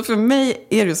 alltså för mig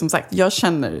är det som sagt, jag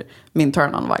känner min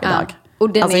turn-on varje dag. Och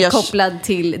den är kopplad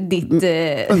till ditt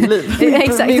underliv.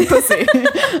 Exakt. Min pussy.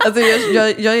 Alltså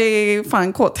jag är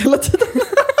fan kåt hela tiden.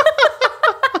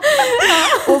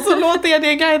 Och så låter jag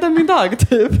det guida min dag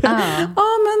typ. Men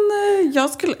jag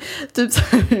skulle typ så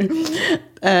här,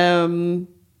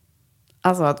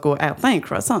 alltså att gå och äta en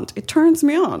croissant, it turns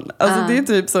me on. Alltså det är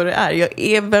typ så det är. Jag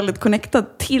är väldigt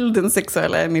connectad till den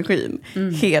sexuella energin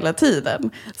hela tiden.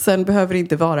 Sen behöver det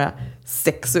inte vara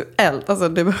sexuellt. Alltså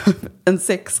det behöver en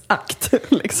sexakt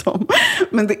liksom.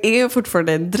 Men det är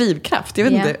fortfarande en drivkraft. Jag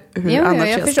vet inte hur annars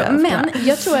jag ska förstå. Men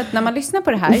jag tror att när man lyssnar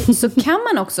på det här så kan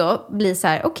man också bli så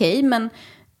här, okej, men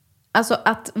Alltså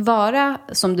att vara,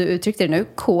 som du uttryckte det nu,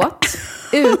 kåt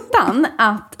utan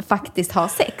att faktiskt ha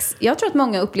sex. Jag tror att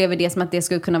många upplever det som att det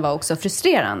skulle kunna vara också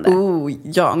frustrerande.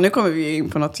 Ja, nu kommer vi in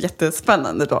på något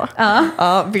jättespännande då.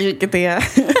 Ja, vilket är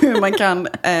hur man kan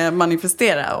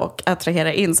manifestera och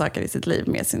attrahera in saker i sitt liv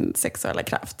med sin sexuella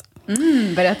kraft.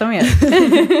 Berätta mer.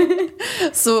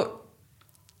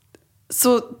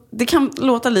 Så det kan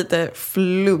låta lite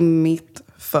flummigt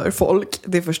för folk,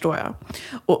 det förstår jag.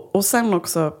 Och sen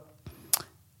också,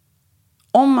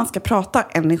 om man ska prata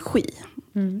energi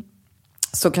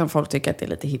så kan folk tycka att det är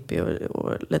lite hippie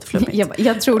och lite flummigt.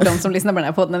 Jag tror de som lyssnar på den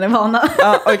här podden är vana.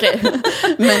 Ja, okej.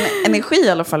 Men energi i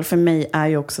alla fall för mig är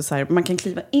ju också så här, man kan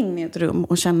kliva in i ett rum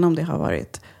och känna om det har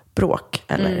varit bråk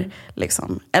eller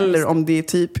liksom, eller om det är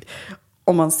typ,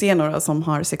 om man ser några som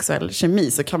har sexuell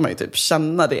kemi så kan man ju typ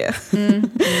känna det.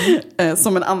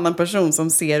 Som en annan person som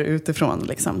ser utifrån.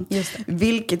 Liksom.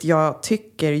 Vilket jag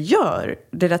tycker gör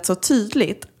det rätt så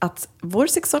tydligt att vår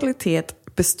sexualitet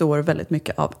består väldigt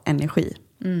mycket av energi.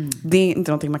 Det är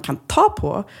inte någonting man kan ta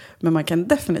på, men man kan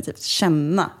definitivt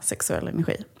känna sexuell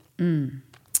energi.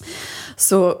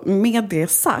 Så med det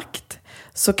sagt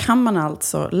så kan man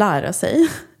alltså lära sig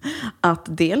att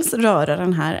dels röra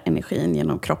den här energin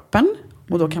genom kroppen.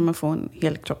 Och då kan man få en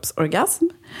helkroppsorgasm.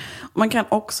 Man kan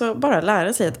också bara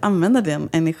lära sig att använda den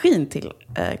energin till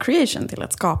creation, till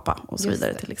att skapa och så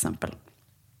vidare till exempel.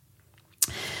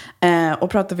 Och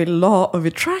pratar vi law of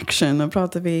attraction och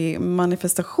pratar vi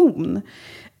manifestation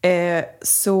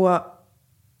så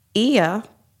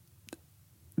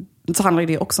handlar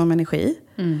det också om energi.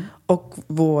 Och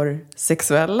vår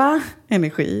sexuella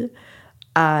energi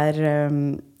är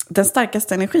den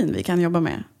starkaste energin vi kan jobba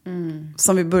med.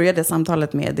 Som vi började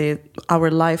samtalet med, det är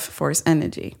our life force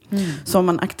energy. Så om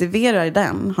man aktiverar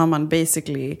den har man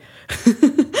basically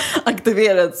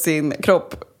aktiverat sin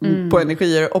kropp på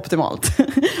energier optimalt.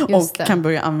 Och kan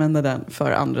börja använda den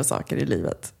för andra saker i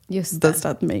livet. Does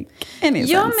that make any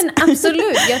sense? Ja, men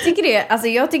absolut. Jag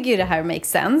tycker det här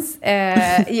makes sense.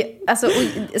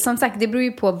 Och, som sagt, det beror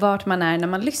ju på vart man är när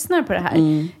man lyssnar på det här.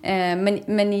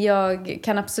 Men jag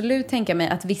kan absolut tänka mig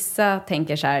att vissa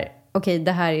tänker så här, okej,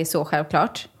 det här är så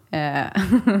självklart.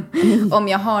 Om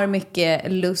jag har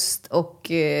mycket lust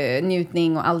och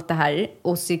njutning och allt det här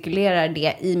och cirkulerar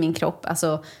det i min kropp,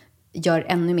 alltså gör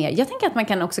ännu mer. Jag tänker att man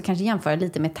kan också kanske jämföra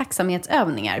lite med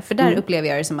tacksamhetsövningar. För där upplever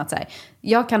jag det som att så här,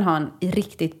 jag kan ha en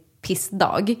riktigt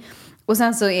pissdag. Och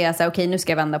sen så är jag så här, okej, nu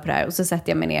ska jag vända på det här. Och så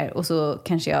sätter jag mig ner och så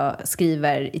kanske jag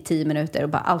skriver i 10 minuter och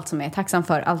bara allt som jag är tacksam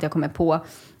för, allt jag kommer på.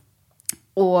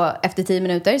 Och efter 10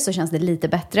 minuter så känns det lite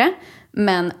bättre.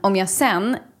 Men om jag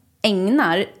sen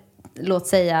ägnar, låt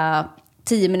säga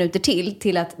 10 minuter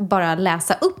till att bara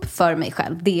läsa upp för mig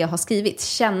själv det jag har skrivit,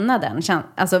 känna den,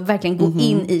 alltså verkligen gå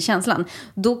in i känslan,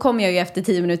 då kommer jag ju efter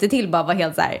 10 minuter till bara vara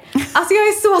helt så här, alltså jag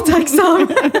är så tacksam.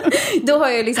 Då har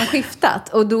jag liksom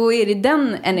skiftat och då är det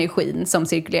den energin som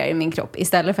cirkulerar i min kropp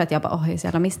istället för att jag bara, jag är så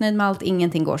jävla missnöjd med allt,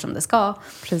 ingenting går som det ska.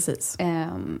 Precis.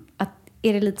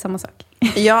 Är det lite samma sak?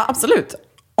 Ja, absolut.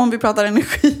 Om vi pratar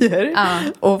energier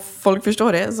och folk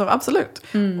förstår det, så absolut.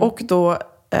 Och då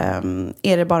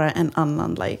är det bara en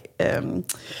annan det är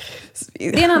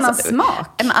en annan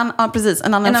smak. Precis,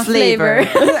 en annan flavor.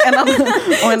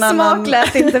 Smak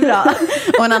lät inte bra.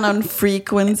 Och en annan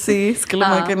frequency skulle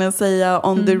man kunna säga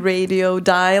on the radio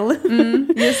dial.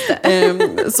 Just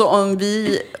det. Så om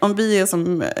vi är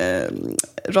som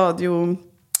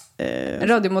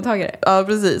radiomottagare. Ja,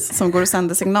 precis. Som går och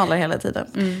sänder signaler hela tiden.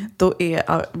 Då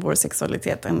är vår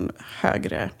sexualitet en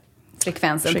högre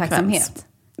frekvens än tacksamhet.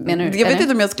 Menar du, jag vet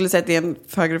inte om jag skulle säga att det är en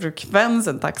högre frekvens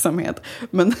än tacksamhet.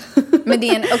 Men det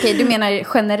är okej, du menar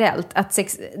generellt att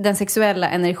den sexuella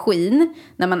energin,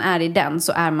 när man är i den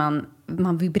så är man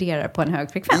vibrerar på en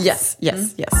hög frekvens.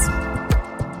 Yes.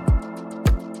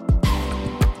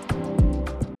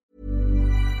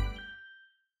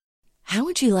 How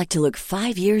would you like to look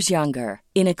 5 years younger?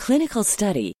 In a clinical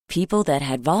study, people that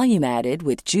had volume added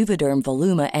with Juvederm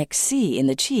Voluma XC in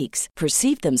the cheeks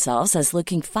perceived themselves as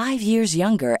looking 5 years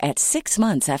younger at 6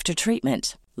 months after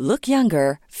treatment. Look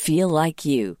younger, feel like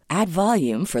you. Add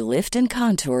volume for lift and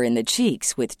contour in the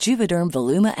cheeks with Juvederm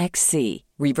Voluma XC.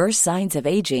 Reverse signs of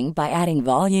aging by adding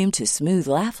volume to smooth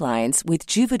laugh lines with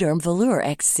Juvederm Volure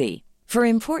XC. For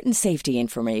important safety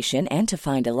information and to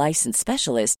find a licensed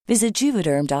specialist, visit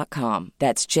Juvederm.com.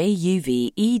 That's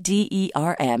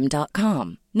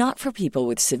JUVEDERM.com. Not for people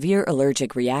with severe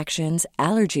allergic reactions,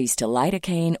 allergies to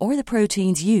lidocaine, or the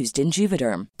proteins used in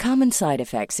Juvederm. Common side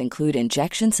effects include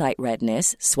injection site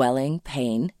redness, swelling,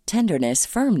 pain, tenderness,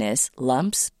 firmness,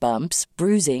 lumps, bumps,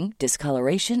 bruising,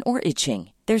 discoloration, or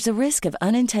itching. There's a risk of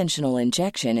unintentional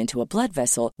injection into a blood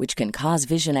vessel, which can cause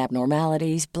vision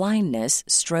abnormalities, blindness,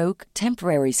 stroke,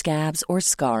 temporary scabs, or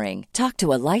scarring. Talk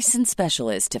to a licensed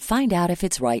specialist to find out if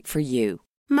it's right for you.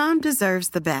 Mom deserves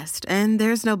the best, and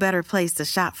there's no better place to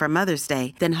shop for Mother's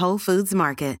Day than Whole Foods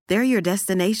Market. They're your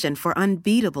destination for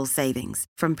unbeatable savings,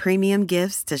 from premium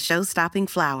gifts to show-stopping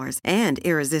flowers and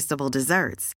irresistible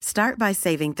desserts. Start by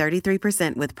saving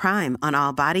 33% with Prime on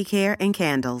all body care and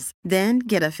candles. Then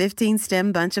get a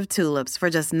 15-stem bunch of tulips for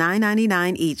just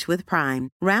 $9.99 each with Prime.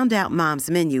 Round out Mom's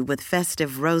menu with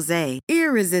festive rosé,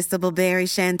 irresistible berry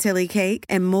chantilly cake,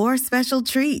 and more special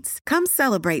treats. Come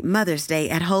celebrate Mother's Day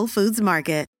at Whole Foods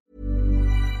Market.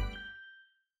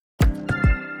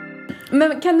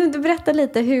 Men kan du inte berätta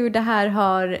lite hur det här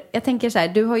har... Jag tänker så här,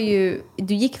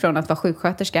 du gick från att vara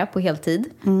sjuksköterska på heltid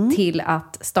till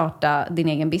att starta din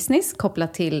egen business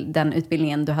kopplat till den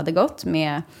utbildningen du hade gått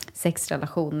med sex,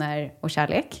 relationer och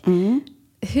kärlek.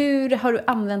 Hur har du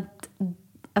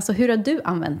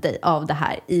använt dig av det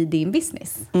här i din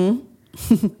business?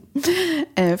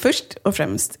 Först och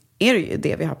främst är det ju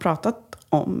det vi har pratat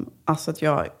om. Alltså att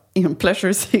jag är en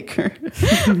pleasure seeker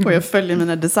och jag följer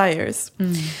mina desires.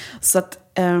 Så att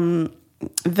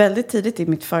väldigt tidigt i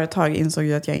mitt företag insåg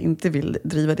jag att jag inte vill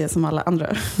driva det som alla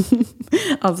andra.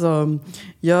 Alltså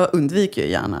jag undviker ju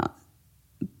gärna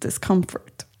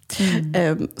discomfort.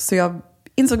 Så jag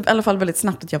insåg i alla fall väldigt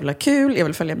snabbt att jag vill ha kul, jag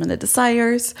vill följa mina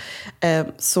desires.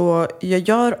 Så jag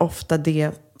gör ofta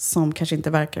det som kanske inte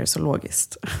verkar så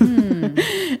logiskt.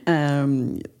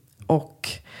 Och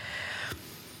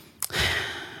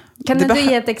kan du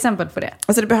ge ett exempel på det?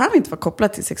 Alltså det behöver inte vara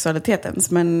kopplat till sexualiteten,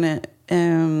 men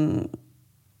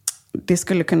det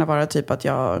skulle kunna vara typ att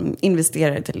jag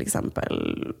investerar till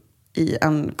exempel i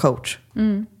en coach.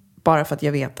 Bara för att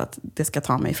jag vet att det ska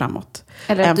ta mig framåt.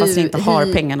 Eller även fast jag inte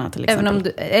har pengarna till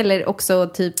exempel. Eller också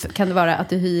typ, kan det vara att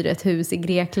du hyr ett hus i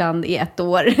Grekland i 1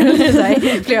 år. Eller så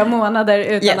här, flera månader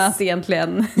utan att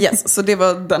egentligen... Yes, så det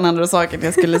var den andra saken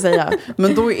jag skulle säga.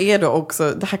 Men då är det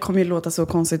också, det här kommer ju låta så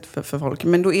konstigt för folk.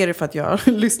 Men då är det för att jag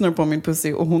lyssnar på min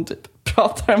pussy och hon typ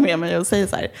pratar med mig och säger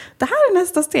så här: det här är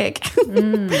nästa steg.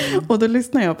 Och då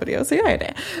lyssnar jag på det och så gör jag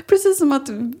det. Precis som att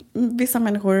vissa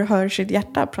människor hör sitt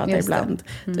hjärta prata ibland.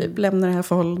 Typ lämna det här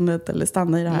förhållandet eller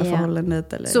stanna i det här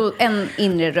förhållandet. Eller... Så en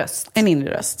inre röst. En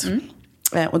inre röst.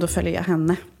 Och då följer jag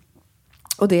henne.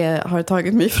 Och det har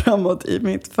tagit mig framåt i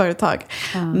mitt företag.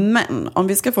 Men om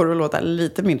vi ska få det att låta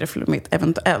lite mindre flummigt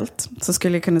eventuellt, så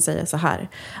skulle jag kunna säga så här: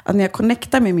 att när jag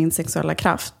connectar med min sexuella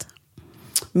kraft,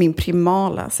 min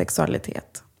primala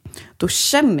sexualitet, då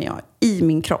känner jag i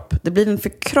min kropp, det blir en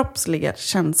förkroppsligad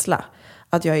känsla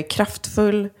att jag är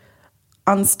kraftfull,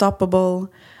 unstoppable,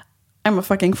 I'm a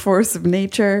fucking force of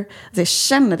nature. Alltså jag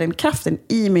känner den kraften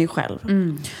i mig själv.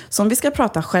 Så om vi ska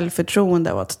prata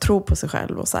självförtroende och att tro på sig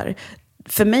själv och så här,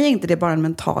 för mig är inte det bara en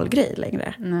mental grej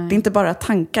längre. Nej. Det är inte bara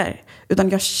tankar, utan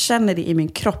jag känner det i min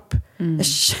kropp. Jag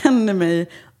känner mig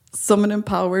som en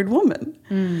empowered woman.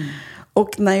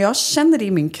 Och när jag känner det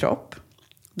i min kropp,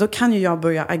 då kan ju jag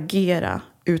börja agera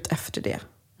ut efter det.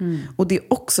 Och det är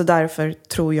också därför,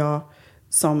 tror jag,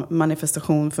 som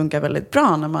manifestation funkar väldigt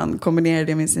bra när man kombinerar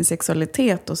det med sin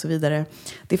sexualitet och så vidare.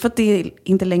 Det är för att det är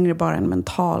inte längre bara en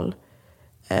mental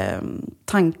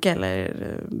tanke eller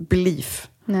belief.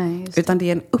 Nej, utan det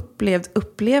är en upplevd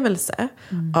upplevelse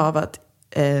av att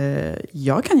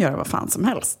jag kan göra vad fan som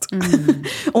helst.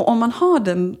 Och om man har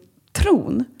den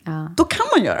tron, då kan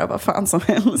man göra vad fan som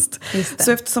helst.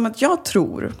 Så eftersom att jag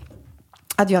tror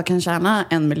att jag kan tjäna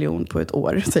 1 miljon på ett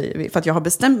år, säger vi, för att jag har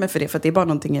bestämt mig för det, för att det är bara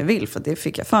någonting jag vill, för det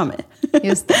fick jag för mig.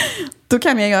 Just det. Då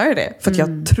kan jag göra det, för att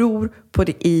jag tror på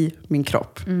det i min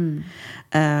kropp.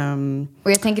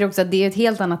 Och jag tänker också att det är ett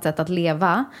helt annat sätt att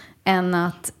leva än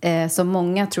att, som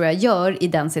många tror jag gör i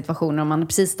den situationen, om man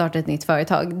precis startat ett nytt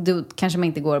företag, då kanske man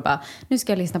inte går och bara, nu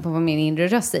ska jag lyssna på vad min inre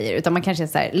röst säger, utan man kanske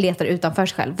så här, letar utanför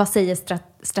sig själv. Vad säger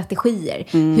strategier?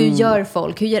 Hur gör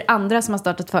folk? Hur gör andra som har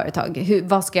startat företag?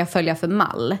 Vad ska jag följa för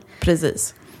mall?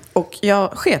 Precis. Och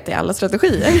jag sket i alla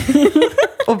strategier.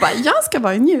 Och bara, jag ska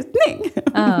vara i njutning.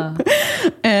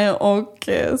 Och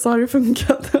så har det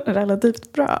funkat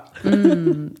relativt bra.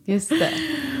 Just det.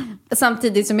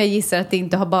 Samtidigt som jag gissar att det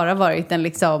inte har bara varit en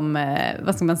liksom,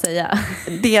 vad ska man säga?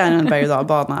 Det är en berg- och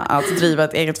dalbana att driva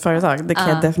ett eget företag. Det kan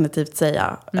jag definitivt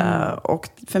säga. Och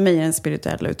för mig är det en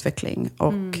spirituell utveckling.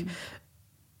 Och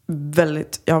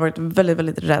jag har varit väldigt,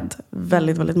 väldigt rädd.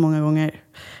 Väldigt, väldigt många gånger.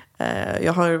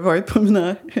 Jag har varit på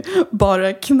mina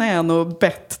bara knän och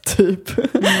bett typ.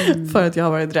 För att jag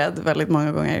har varit rädd väldigt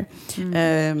många gånger.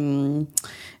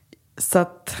 Så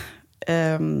att...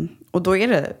 och då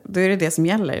är det som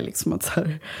gäller. Liksom att så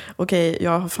här, okej,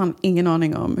 jag har fan ingen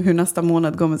aning om hur nästa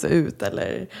månad kommer att se ut.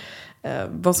 Eller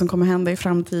vad som kommer hända i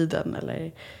framtiden.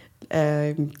 Eller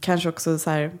kanske också så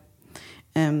här...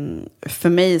 för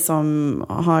mig som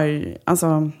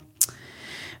har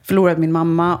förlorat min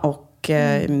mamma och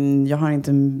jag har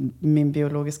inte min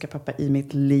biologiska pappa i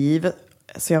mitt liv.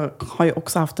 Så jag har ju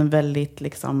också haft en väldigt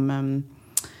liksom...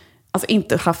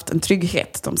 inte haft en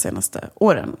trygghet de senaste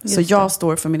åren. Just så jag det.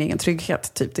 står för min egen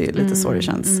trygghet. Typ. Det är lite så det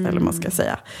känns, eller man ska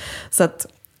säga. Så att,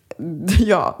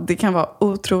 ja, det kan vara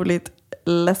otroligt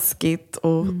läskigt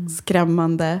och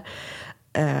skrämmande.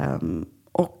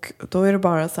 Och då är det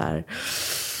bara så här...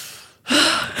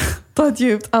 ta ett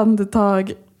djupt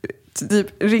andetag.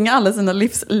 Typ ringa alla sina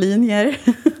livslinjer.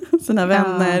 Sina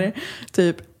vänner.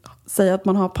 Typ säga att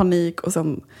man har panik och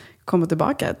sen komma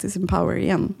tillbaka till sin power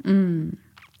igen.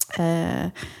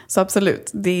 Så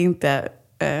absolut, det är inte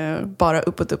bara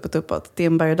uppåt. Det är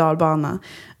en berg- och dalbana.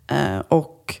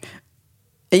 Och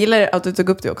jag gillar att du tog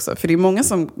upp det också. För det är många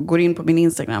som går in på min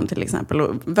Instagram till exempel.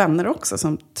 Och vänner också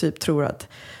som typ tror att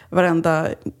varenda...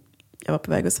 Jag var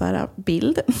på väg att svära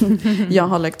bild. Jag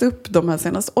har lagt upp de här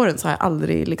senaste åren så har jag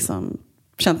aldrig liksom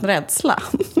känt rädsla.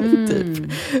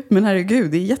 Typ. Men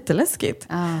herregud, det är jätteläskigt.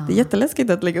 Det är jätteläskigt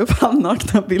att lägga upp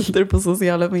halvnakna bilder på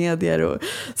sociala medier och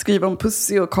skriva om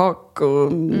pussy och cock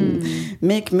och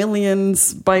make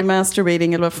millions by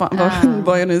masturbating eller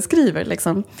vad jag nu skriver.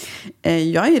 Liksom.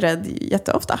 Jag är rädd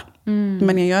jätteofta,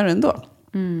 men jag gör det ändå.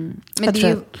 Men det är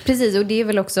ju, precis, och det är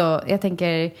väl också, jag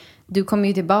tänker, du kommer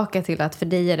ju tillbaka till att för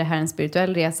dig är det här en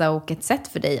spirituell resa och ett sätt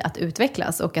för dig att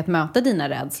utvecklas och att möta dina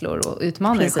rädslor och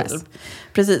utmana dig själv.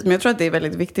 Precis, men jag tror att det är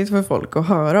väldigt viktigt för folk att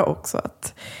höra också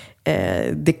att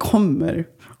det kommer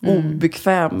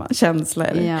obekväma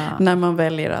känslor när man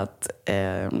väljer att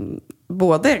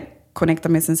både connecta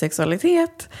med sin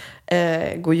sexualitet,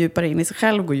 gå djupare in i sig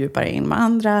själv, gå djupare in med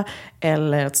andra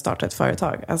eller att starta ett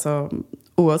företag. Alltså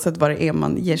oavsett vad det är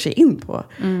man ger sig in på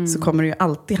så kommer det ju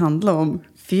alltid handla om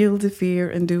feel the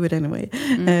fear and do it anyway.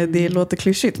 Det låter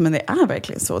klyschigt, men det är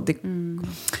verkligen så. Det,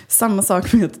 samma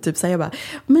sak med att typ säga bara,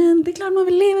 men det är klart man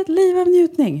vill leva ett liv av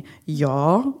njutning.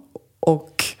 Ja,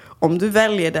 och om du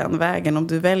väljer den vägen, om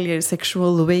du väljer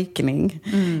sexual awakening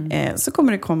så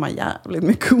kommer det komma jävligt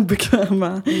mycket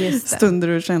obekväma stunder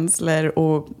och känslor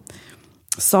och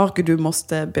saker du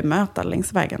måste bemöta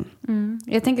längs vägen.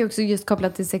 Jag tänker också just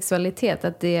kopplat till sexualitet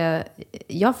att det,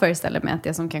 jag föreställer mig att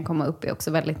det som kan komma upp är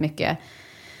också väldigt mycket,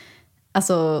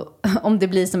 alltså om det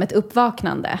blir som ett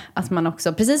uppvaknande, att man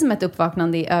också, precis som ett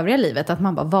uppvaknande i övriga livet, att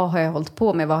man bara, vad har jag hållit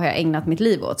på med, vad har jag ägnat mitt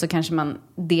liv åt, så kanske man,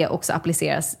 det också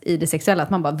appliceras i det sexuella, att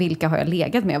man bara, vilka har jag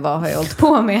legat med, vad har jag hållit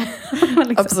på med?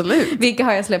 Liksom, absolut. Vilka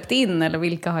har jag släppt in, eller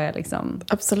vilka har jag liksom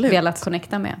velat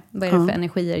connecta med? Vad är det för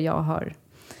energier jag har?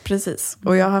 Precis,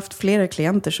 och jag har haft flera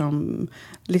klienter som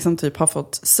liksom typ har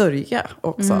fått sörja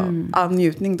också. All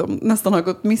njutning de nästan har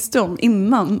gått miste om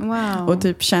innan. Wow. Och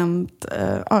typ känt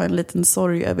en liten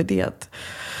sorg över det. Att,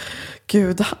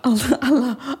 gud,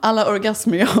 alla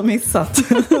orgasmer jag har missat.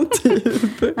 Typ.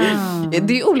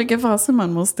 Det är olika faser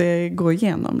man måste gå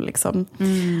igenom. Liksom.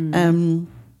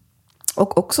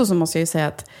 Och också så måste jag ju säga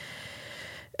att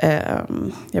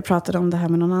jag pratade om det här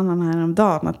med någon annan här om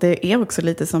dagen. Att det är också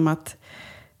lite som att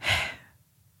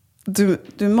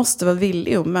du måste vara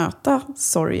villig att möta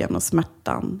sorgen och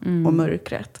smärtan och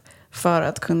mörkret för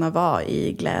att kunna vara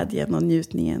i glädjen och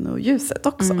njutningen och ljuset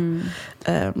också.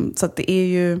 Så att det är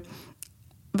ju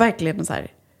verkligen så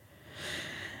här,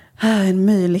 en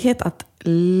möjlighet att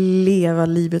leva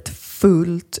livet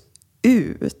fullt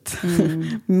ut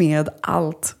med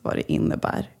allt vad det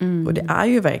innebär. Och det är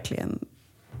ju verkligen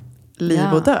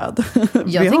liv och död.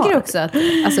 Jag tänker också att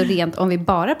alltså rent, om vi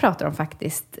bara pratar om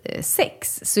faktiskt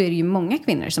sex, så är det ju många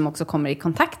kvinnor som också kommer i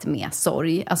kontakt med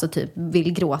sorg, alltså typ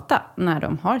vill gråta när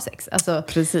de har sex. Alltså,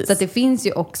 så att det finns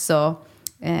ju också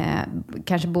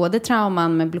kanske både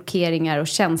trauman med blockeringar och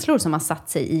känslor som har satt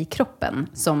sig i kroppen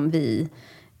som vi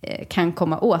kan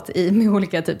komma åt med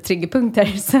olika typ triggerpunkter.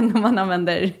 Sen om man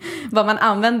använder, vad man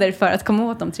använder för att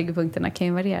komma åt de triggerpunkterna kan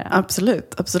ju variera.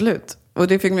 Absolut, absolut. Och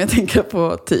det fick mig att tänka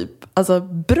på typ, alltså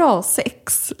bra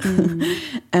sex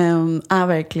är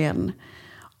verkligen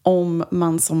om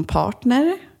man som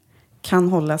partner kan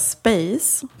hålla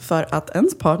space för att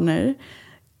ens partner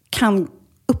kan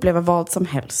uppleva vad som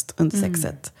helst under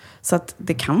sexet. Så att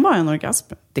det kan vara en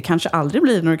orgasm. Det kanske aldrig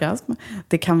blir en orgasm.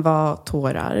 Det kan vara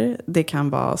tårar. Det kan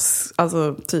vara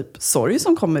alltså, typ sorg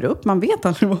som kommer upp. Man vet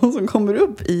aldrig vad som kommer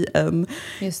upp i en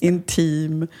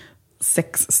intim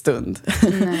sexstund.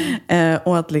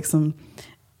 Och att liksom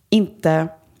inte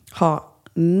ha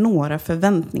några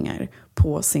förväntningar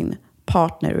på sin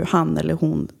partner, hur han eller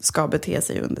hon ska bete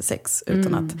sig under sex.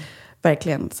 Utan att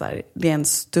verkligen så här, det är en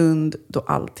stund då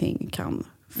allting kan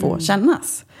få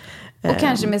kännas. Och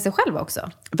kanske med sig själv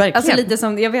också. Verkligen. Alltså lite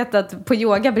som, jag vet att på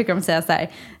yoga brukar de säga så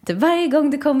här, typ, varje gång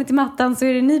du kommer till mattan så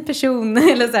är det en ny person.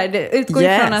 Eller så här, det utgår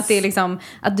ifrån att det är liksom,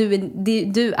 att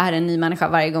du är en ny människa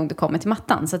varje gång du kommer till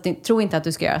mattan. Så att du tror inte att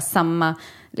du ska göra samma,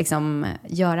 liksom,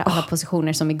 göra alla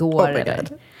positioner som igår. Oh my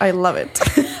God. I love it.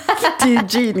 Det är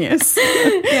genius.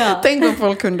 Tänk om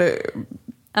folk kunde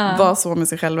vara så med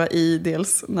sig själva i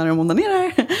dels när de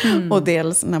onanerar och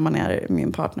dels när man är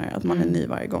min partner, att man är ny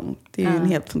varje gång. Det är en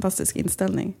helt fantastisk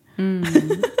inställning.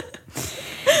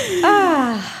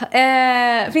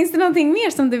 Finns det någonting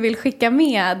mer som du vill skicka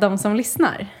med de som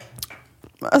lyssnar?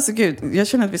 Alltså gud, jag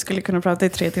känner att vi skulle kunna prata i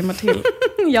 3 timmar till.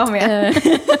 Jag med.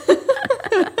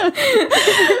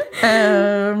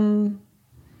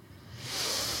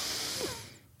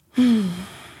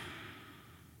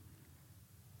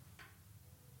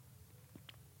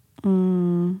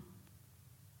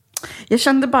 Jag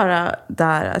kände bara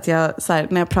där att jag, så här,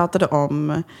 när jag pratade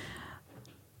om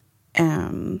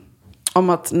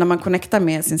att när man connectar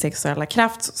med sin sexuella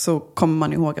kraft så kommer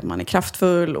man ihåg att man är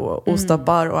kraftfull och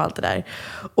ostoppbar och allt det där.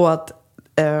 Och att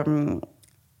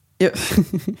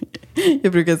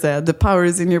jag brukar säga the power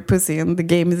is in your pussy and the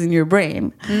game is in your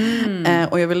brain.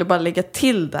 Och jag ville bara lägga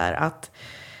till där att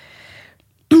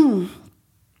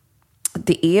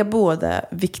det är både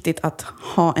viktigt att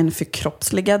ha en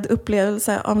förkroppsligad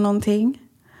upplevelse av någonting,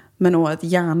 men också att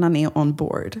hjärnan är on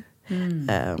board.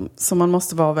 Så man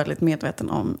måste vara väldigt medveten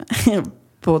om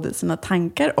både sina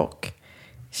tankar och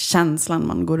känslan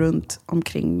man går runt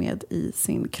omkring med i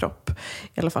sin kropp.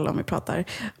 I alla fall om vi pratar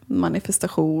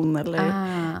manifestation eller...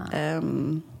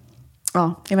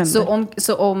 ja, jag vet inte.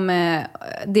 Så om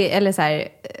det, eller så här,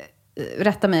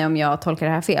 rätta mig om jag tolkar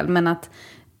det här fel, men att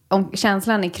om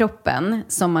känslan i kroppen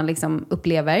som man liksom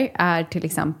upplever är till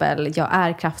exempel, jag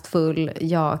är kraftfull,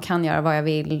 jag kan göra vad jag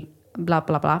vill, bla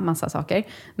bla bla, massa saker.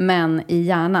 Men i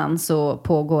hjärnan så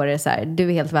pågår det så här, du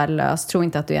är helt värdelös, tror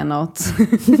inte att du är något.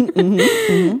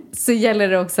 Så gäller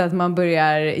det också att man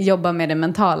börjar jobba med det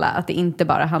mentala, att det inte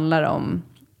bara handlar om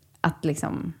att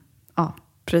liksom,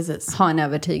 precis, ha en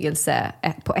övertygelse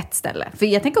på ett ställe. För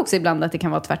jag tänker också ibland att det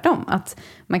kan vara tvärtom. Att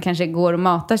man kanske går och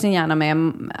matar sin hjärna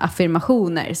med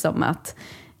affirmationer som att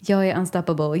jag är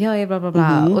unstoppable, jag är bla bla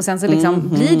bla. Och sen så liksom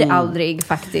blir det aldrig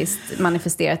faktiskt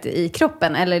manifesterat i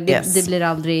kroppen. Eller det blir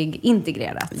aldrig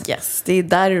integrerat. Yes, det är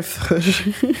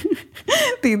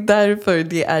därför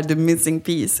det är the missing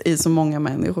piece i så många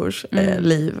människors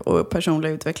liv och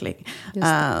personliga utveckling.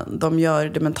 De gör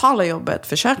det mentala jobbet,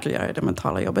 försöker göra det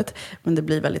mentala jobbet, men det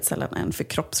blir väldigt sällan en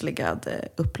förkroppsligad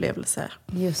upplevelse.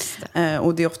 Just det.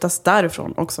 Och det är oftast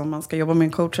därifrån också, om man ska jobba med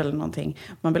en coach eller någonting.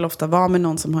 Man vill ofta vara med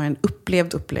någon som har en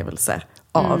upplevelse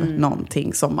av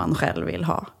någonting som man själv vill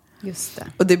ha. Just det.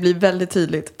 Och det blir väldigt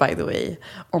tydligt, by the way,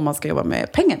 om man ska jobba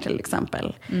med pengar till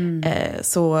exempel.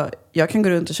 Så jag kan gå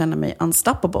runt och känna mig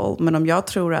unstoppable, men om jag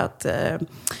tror att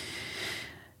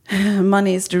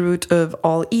money is the root of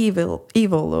all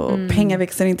evil och pengar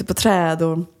växer inte på träd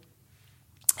och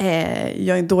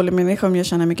jag är en dålig människa om jag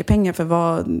tjänar mycket pengar,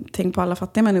 för tänk på alla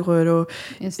fattiga människor och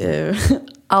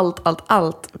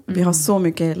allt. Vi har så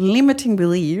mycket limiting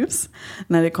beliefs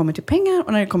när det kommer till pengar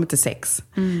och när det kommer till sex.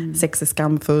 Sex är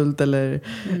skamfullt eller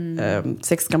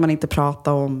sex ska man inte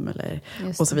prata om eller,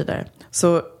 och så vidare.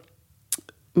 Så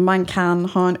man kan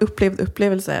ha en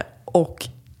upplevelse och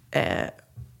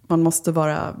man måste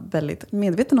vara väldigt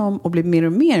medveten om och bli mer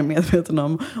och mer medveten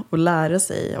om och lära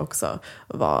sig också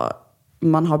vad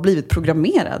man har blivit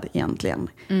programmerad egentligen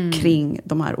kring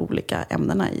de här olika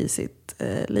ämnena i sitt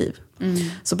liv.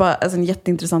 Så bara, alltså en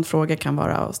jätteintressant fråga kan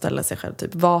vara att ställa sig själv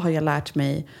typ, vad har jag lärt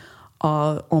mig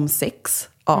om sex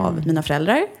av mina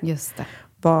föräldrar? Just det.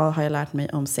 Vad har jag lärt mig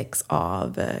om sex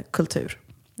av kultur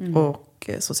och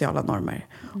sociala normer?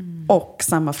 Och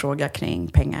samma fråga kring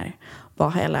pengar.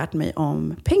 Vad har jag lärt mig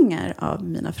om pengar av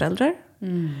mina föräldrar?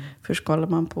 Först kollar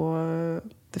man på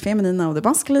det feminina och det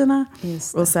maskulina.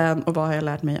 Och sen, och vad har jag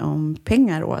lärt mig om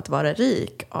pengar och att vara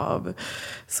rik av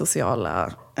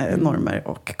sociala normer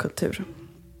och kultur.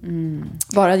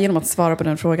 Bara genom att svara på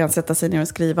den frågan, sätta sig ner och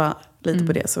skriva lite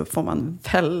på det, så får man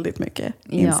väldigt mycket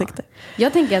insikter. Ja.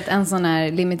 Jag tänker att en sån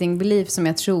här limiting belief som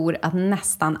jag tror att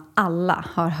nästan alla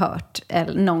har hört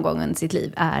någon gång under sitt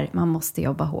liv är: man måste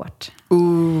jobba hårt.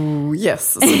 Ooh,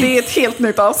 yes. Så det är ett helt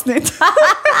nytt avsnitt.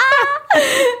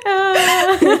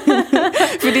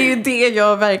 För det är ju det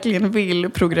jag verkligen vill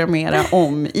programmera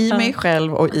om i mig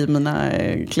själv och i mina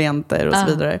klienter och så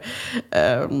vidare.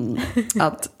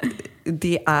 Att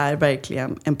det är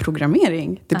verkligen en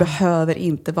programmering. Det behöver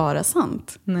inte vara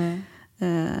sant. Nej.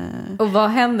 Och vad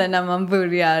händer när man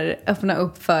börjar öppna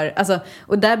upp för... Alltså,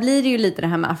 och där blir det ju lite det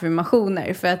här med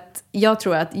affirmationer. För att jag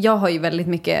tror att jag har ju väldigt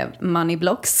mycket money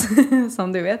blocks,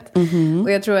 som du vet. Mm-hmm.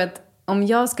 Och jag tror att om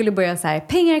jag skulle börja så här: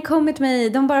 pengar kommer till mig,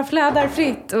 de bara flödar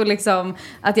fritt. Och liksom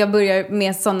att jag börjar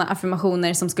med sådana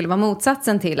affirmationer som skulle vara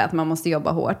motsatsen till att man måste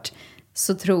jobba hårt.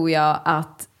 Så tror jag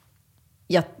att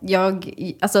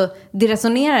alltså, det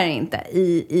resonerar inte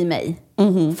i mig.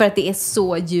 Mm-hmm. För att det är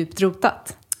så djupt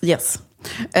rotat. Yes.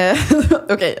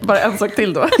 Okej, bara en sak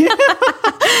till då.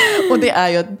 Och det är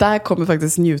ju att där kommer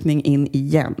faktiskt njutning in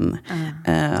igen.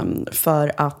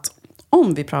 För att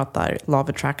om vi pratar law of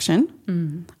attraction,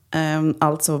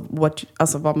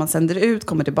 alltså vad man sänder ut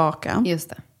kommer tillbaka. Just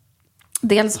det.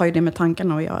 Dels har ju det med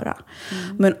tankarna att göra.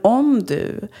 Men om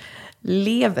du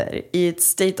lever i ett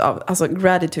state av, alltså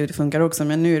gratitude funkar också,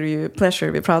 men nu är det ju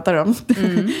pleasure vi pratar om.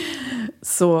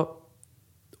 Så,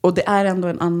 och det är ändå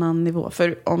en annan nivå.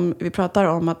 För om vi pratar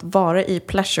om att vara i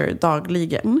pleasure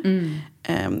dagligen,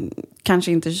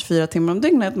 kanske inte 24 timmar om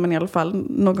dygnet, men i alla fall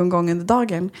någon gång under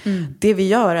dagen. Det vi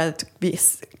gör är att vi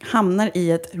hamnar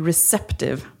i ett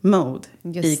receptive mode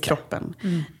i kroppen.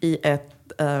 I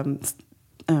ett...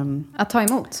 att ta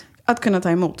emot. Att kunna ta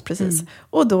emot, precis.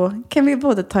 Och då kan vi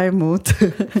både ta emot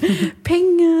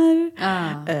pengar,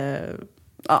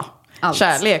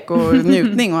 kärlek och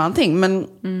njutning och allting.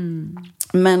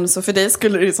 Men så för dig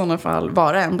skulle det i sådana fall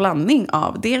vara en blandning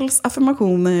av dels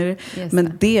affirmationer,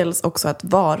 men dels också att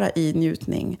vara i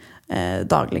njutning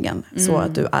dagligen. Så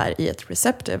att du är i ett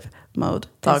receptive mode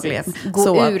dagligen. Gå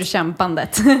så ur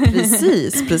kämpandet.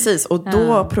 Precis. Och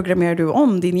då programmerar du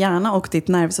om din hjärna och ditt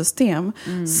nervsystem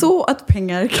så att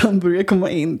pengar kan börja komma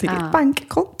in till ditt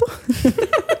bankkonto.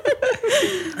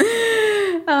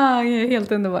 Det är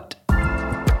helt underbart.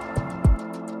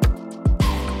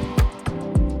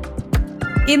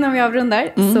 Innan vi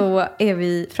avrundar så är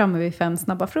vi framme vid 5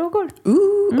 snabba frågor.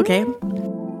 Okej.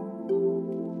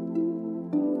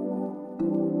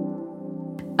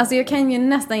 Alltså jag kan ju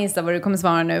nästan gissa vad du kommer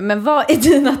svara nu. Men vad är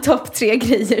dina topp 3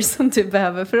 grejer som du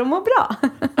behöver för att må bra?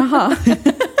 Aha.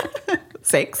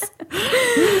 6.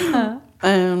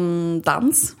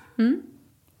 Dans.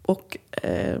 Och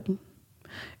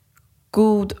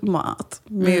god mat.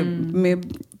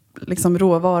 Med liksom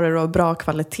råvaror och bra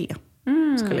kvalitet.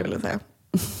 Skulle jag vilja säga.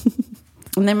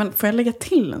 Nej, men får jag lägga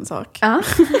till en sak?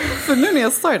 För nu när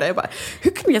jag sa det, jag bara,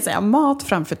 hur kunde jag säga mat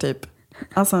framför typ,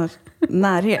 alltså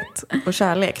närhet och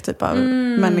kärlek typ av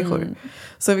människor?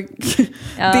 Så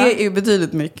det är ju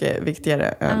betydligt mycket viktigare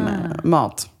än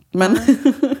mat. Men,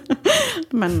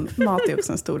 men mat är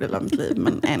också en stor del av mitt liv.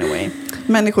 Men anyway,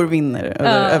 människor vinner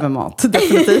över mat,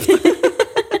 definitivt.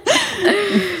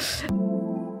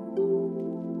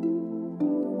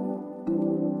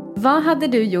 Vad hade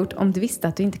du gjort om du visste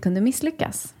att du inte kunde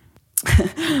misslyckas?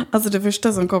 Alltså det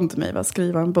första som kom till mig var att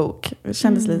skriva en bok. Det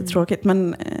kändes lite tråkigt,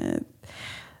 men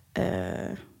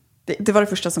det var det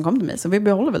första som kom till mig. Så vi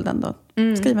behåller väl den då.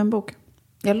 Skriva en bok.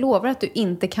 Jag lovar att du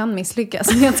inte kan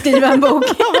misslyckas med att skriva en bok.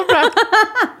 Vad bra.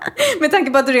 Med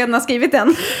tanke på att du redan har skrivit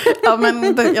den. Ja,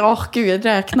 men gud, jag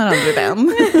räknar aldrig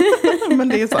den. Men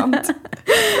det är sant.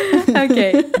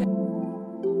 Okej.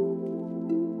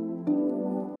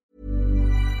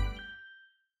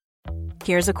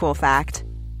 Here's a cool fact.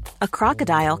 A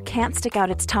crocodile can't stick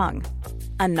out its tongue.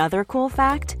 Another cool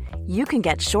fact, you can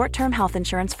get short-term health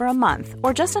insurance for a month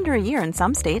or just under a year in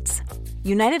some states.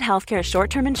 United Healthcare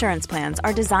short-term insurance plans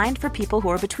are designed for people who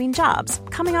are between jobs,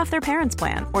 coming off their parents'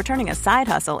 plan, or turning a side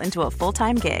hustle into a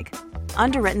full-time gig.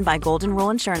 Underwritten by Golden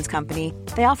Rule Insurance Company,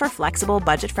 they offer flexible,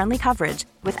 budget-friendly coverage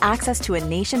with access to a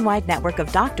nationwide network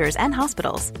of doctors and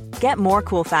hospitals. Get more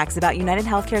cool facts about United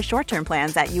Healthcare short-term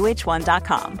plans at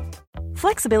uh1.com.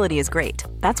 Flexibility is great.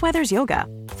 That's why there's yoga.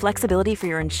 Flexibility for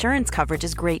your insurance coverage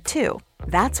is great too.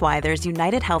 That's why there's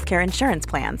United Healthcare Insurance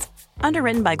Plans.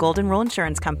 Underwritten by Golden Rule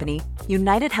Insurance Company,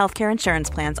 United Healthcare Insurance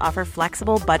Plans offer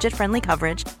flexible, budget-friendly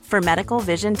coverage for medical,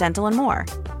 vision, dental, and more.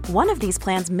 One of these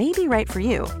plans may be right for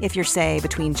you if you're, say,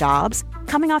 between jobs,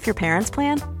 coming off your parents'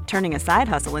 plan, turning a side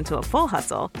hustle into a full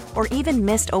hustle, or even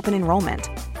missed open enrollment.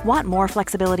 Want more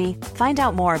flexibility? Find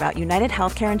out more about United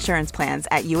Healthcare Insurance Plans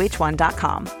at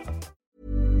uh1.com.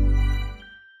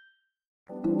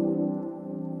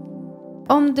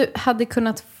 Om du hade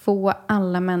kunnat få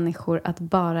alla människor att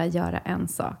bara göra en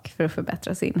sak för att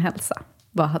förbättra sin hälsa,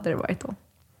 vad hade det varit då?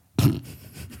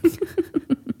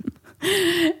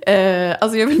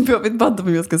 Alltså jag vet bara inte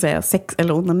om jag ska säga sex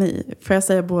eller onani. Får jag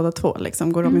säga båda två?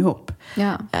 Liksom, går de ihop?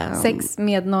 Ja. Sex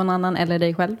med någon annan eller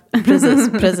dig själv?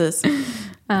 Precis.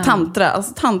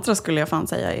 Tantra skulle jag fan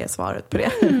säga är svaret på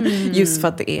det. Just för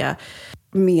att det är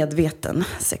medveten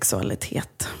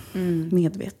sexualitet.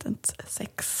 Medvetet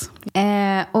sex.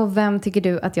 Och vem tycker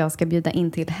du att jag ska bjuda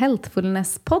in till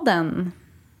Healthfulness-podden?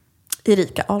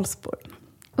 Erika Alsborg.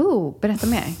 Berätta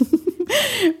mer.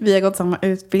 Vi har gått samma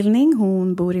utbildning.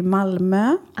 Hon bor i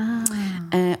Malmö.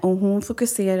 Och hon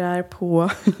fokuserar på,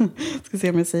 ska se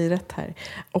om jag säger rätt här,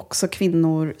 också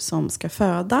kvinnor som ska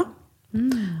föda.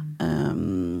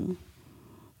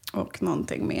 Och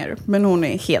någonting mer. Men hon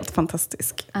är helt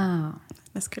fantastisk.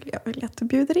 Det skulle jag vilja att du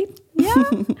bjuder in. Ja.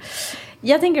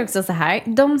 Jag tänker också så här.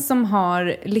 De som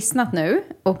har lyssnat nu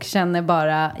och känner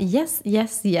bara yes,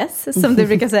 som du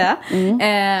brukar säga.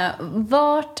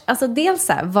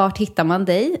 Vart hittar man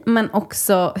dig? Men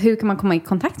också hur kan man komma i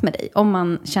kontakt med dig? Om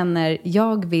man känner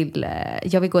jag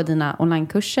vill gå dina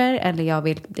onlinekurser eller jag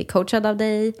vill bli coachad av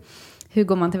dig. Hur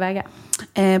går man tillväga?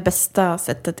 Bästa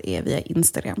sättet är via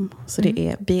Instagram. Så det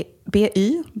är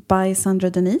BY by Sandra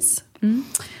Denise.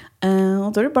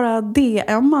 Och då är det bara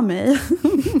DMa mig.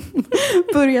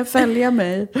 Börja följa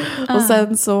mig. Och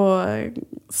sen så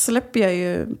släpper jag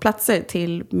ju platser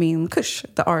till min kurs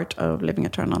The Art of Living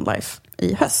Eternal Life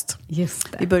i höst.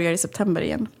 Just det. Vi börjar i september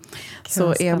igen.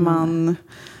 Så är man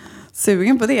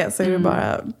sugen på det så är det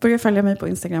bara börja följa mig på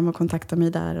Instagram och kontakta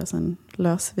mig där och sen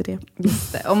löser vi det.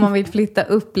 Just det. Om man vill flytta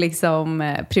upp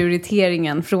liksom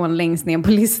prioriteringen från längst ner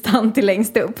på listan till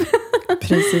längst upp.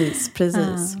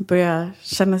 Precis. Börja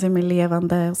känna sig mer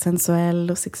levande och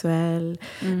sensuell och sexuell.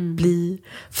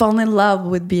 Fall in love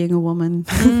with being a woman.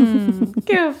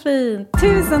 Gud vad fint.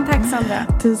 Tusen tack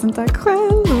Sandra. Tusen tack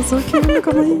själv och så kul att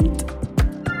komma hit.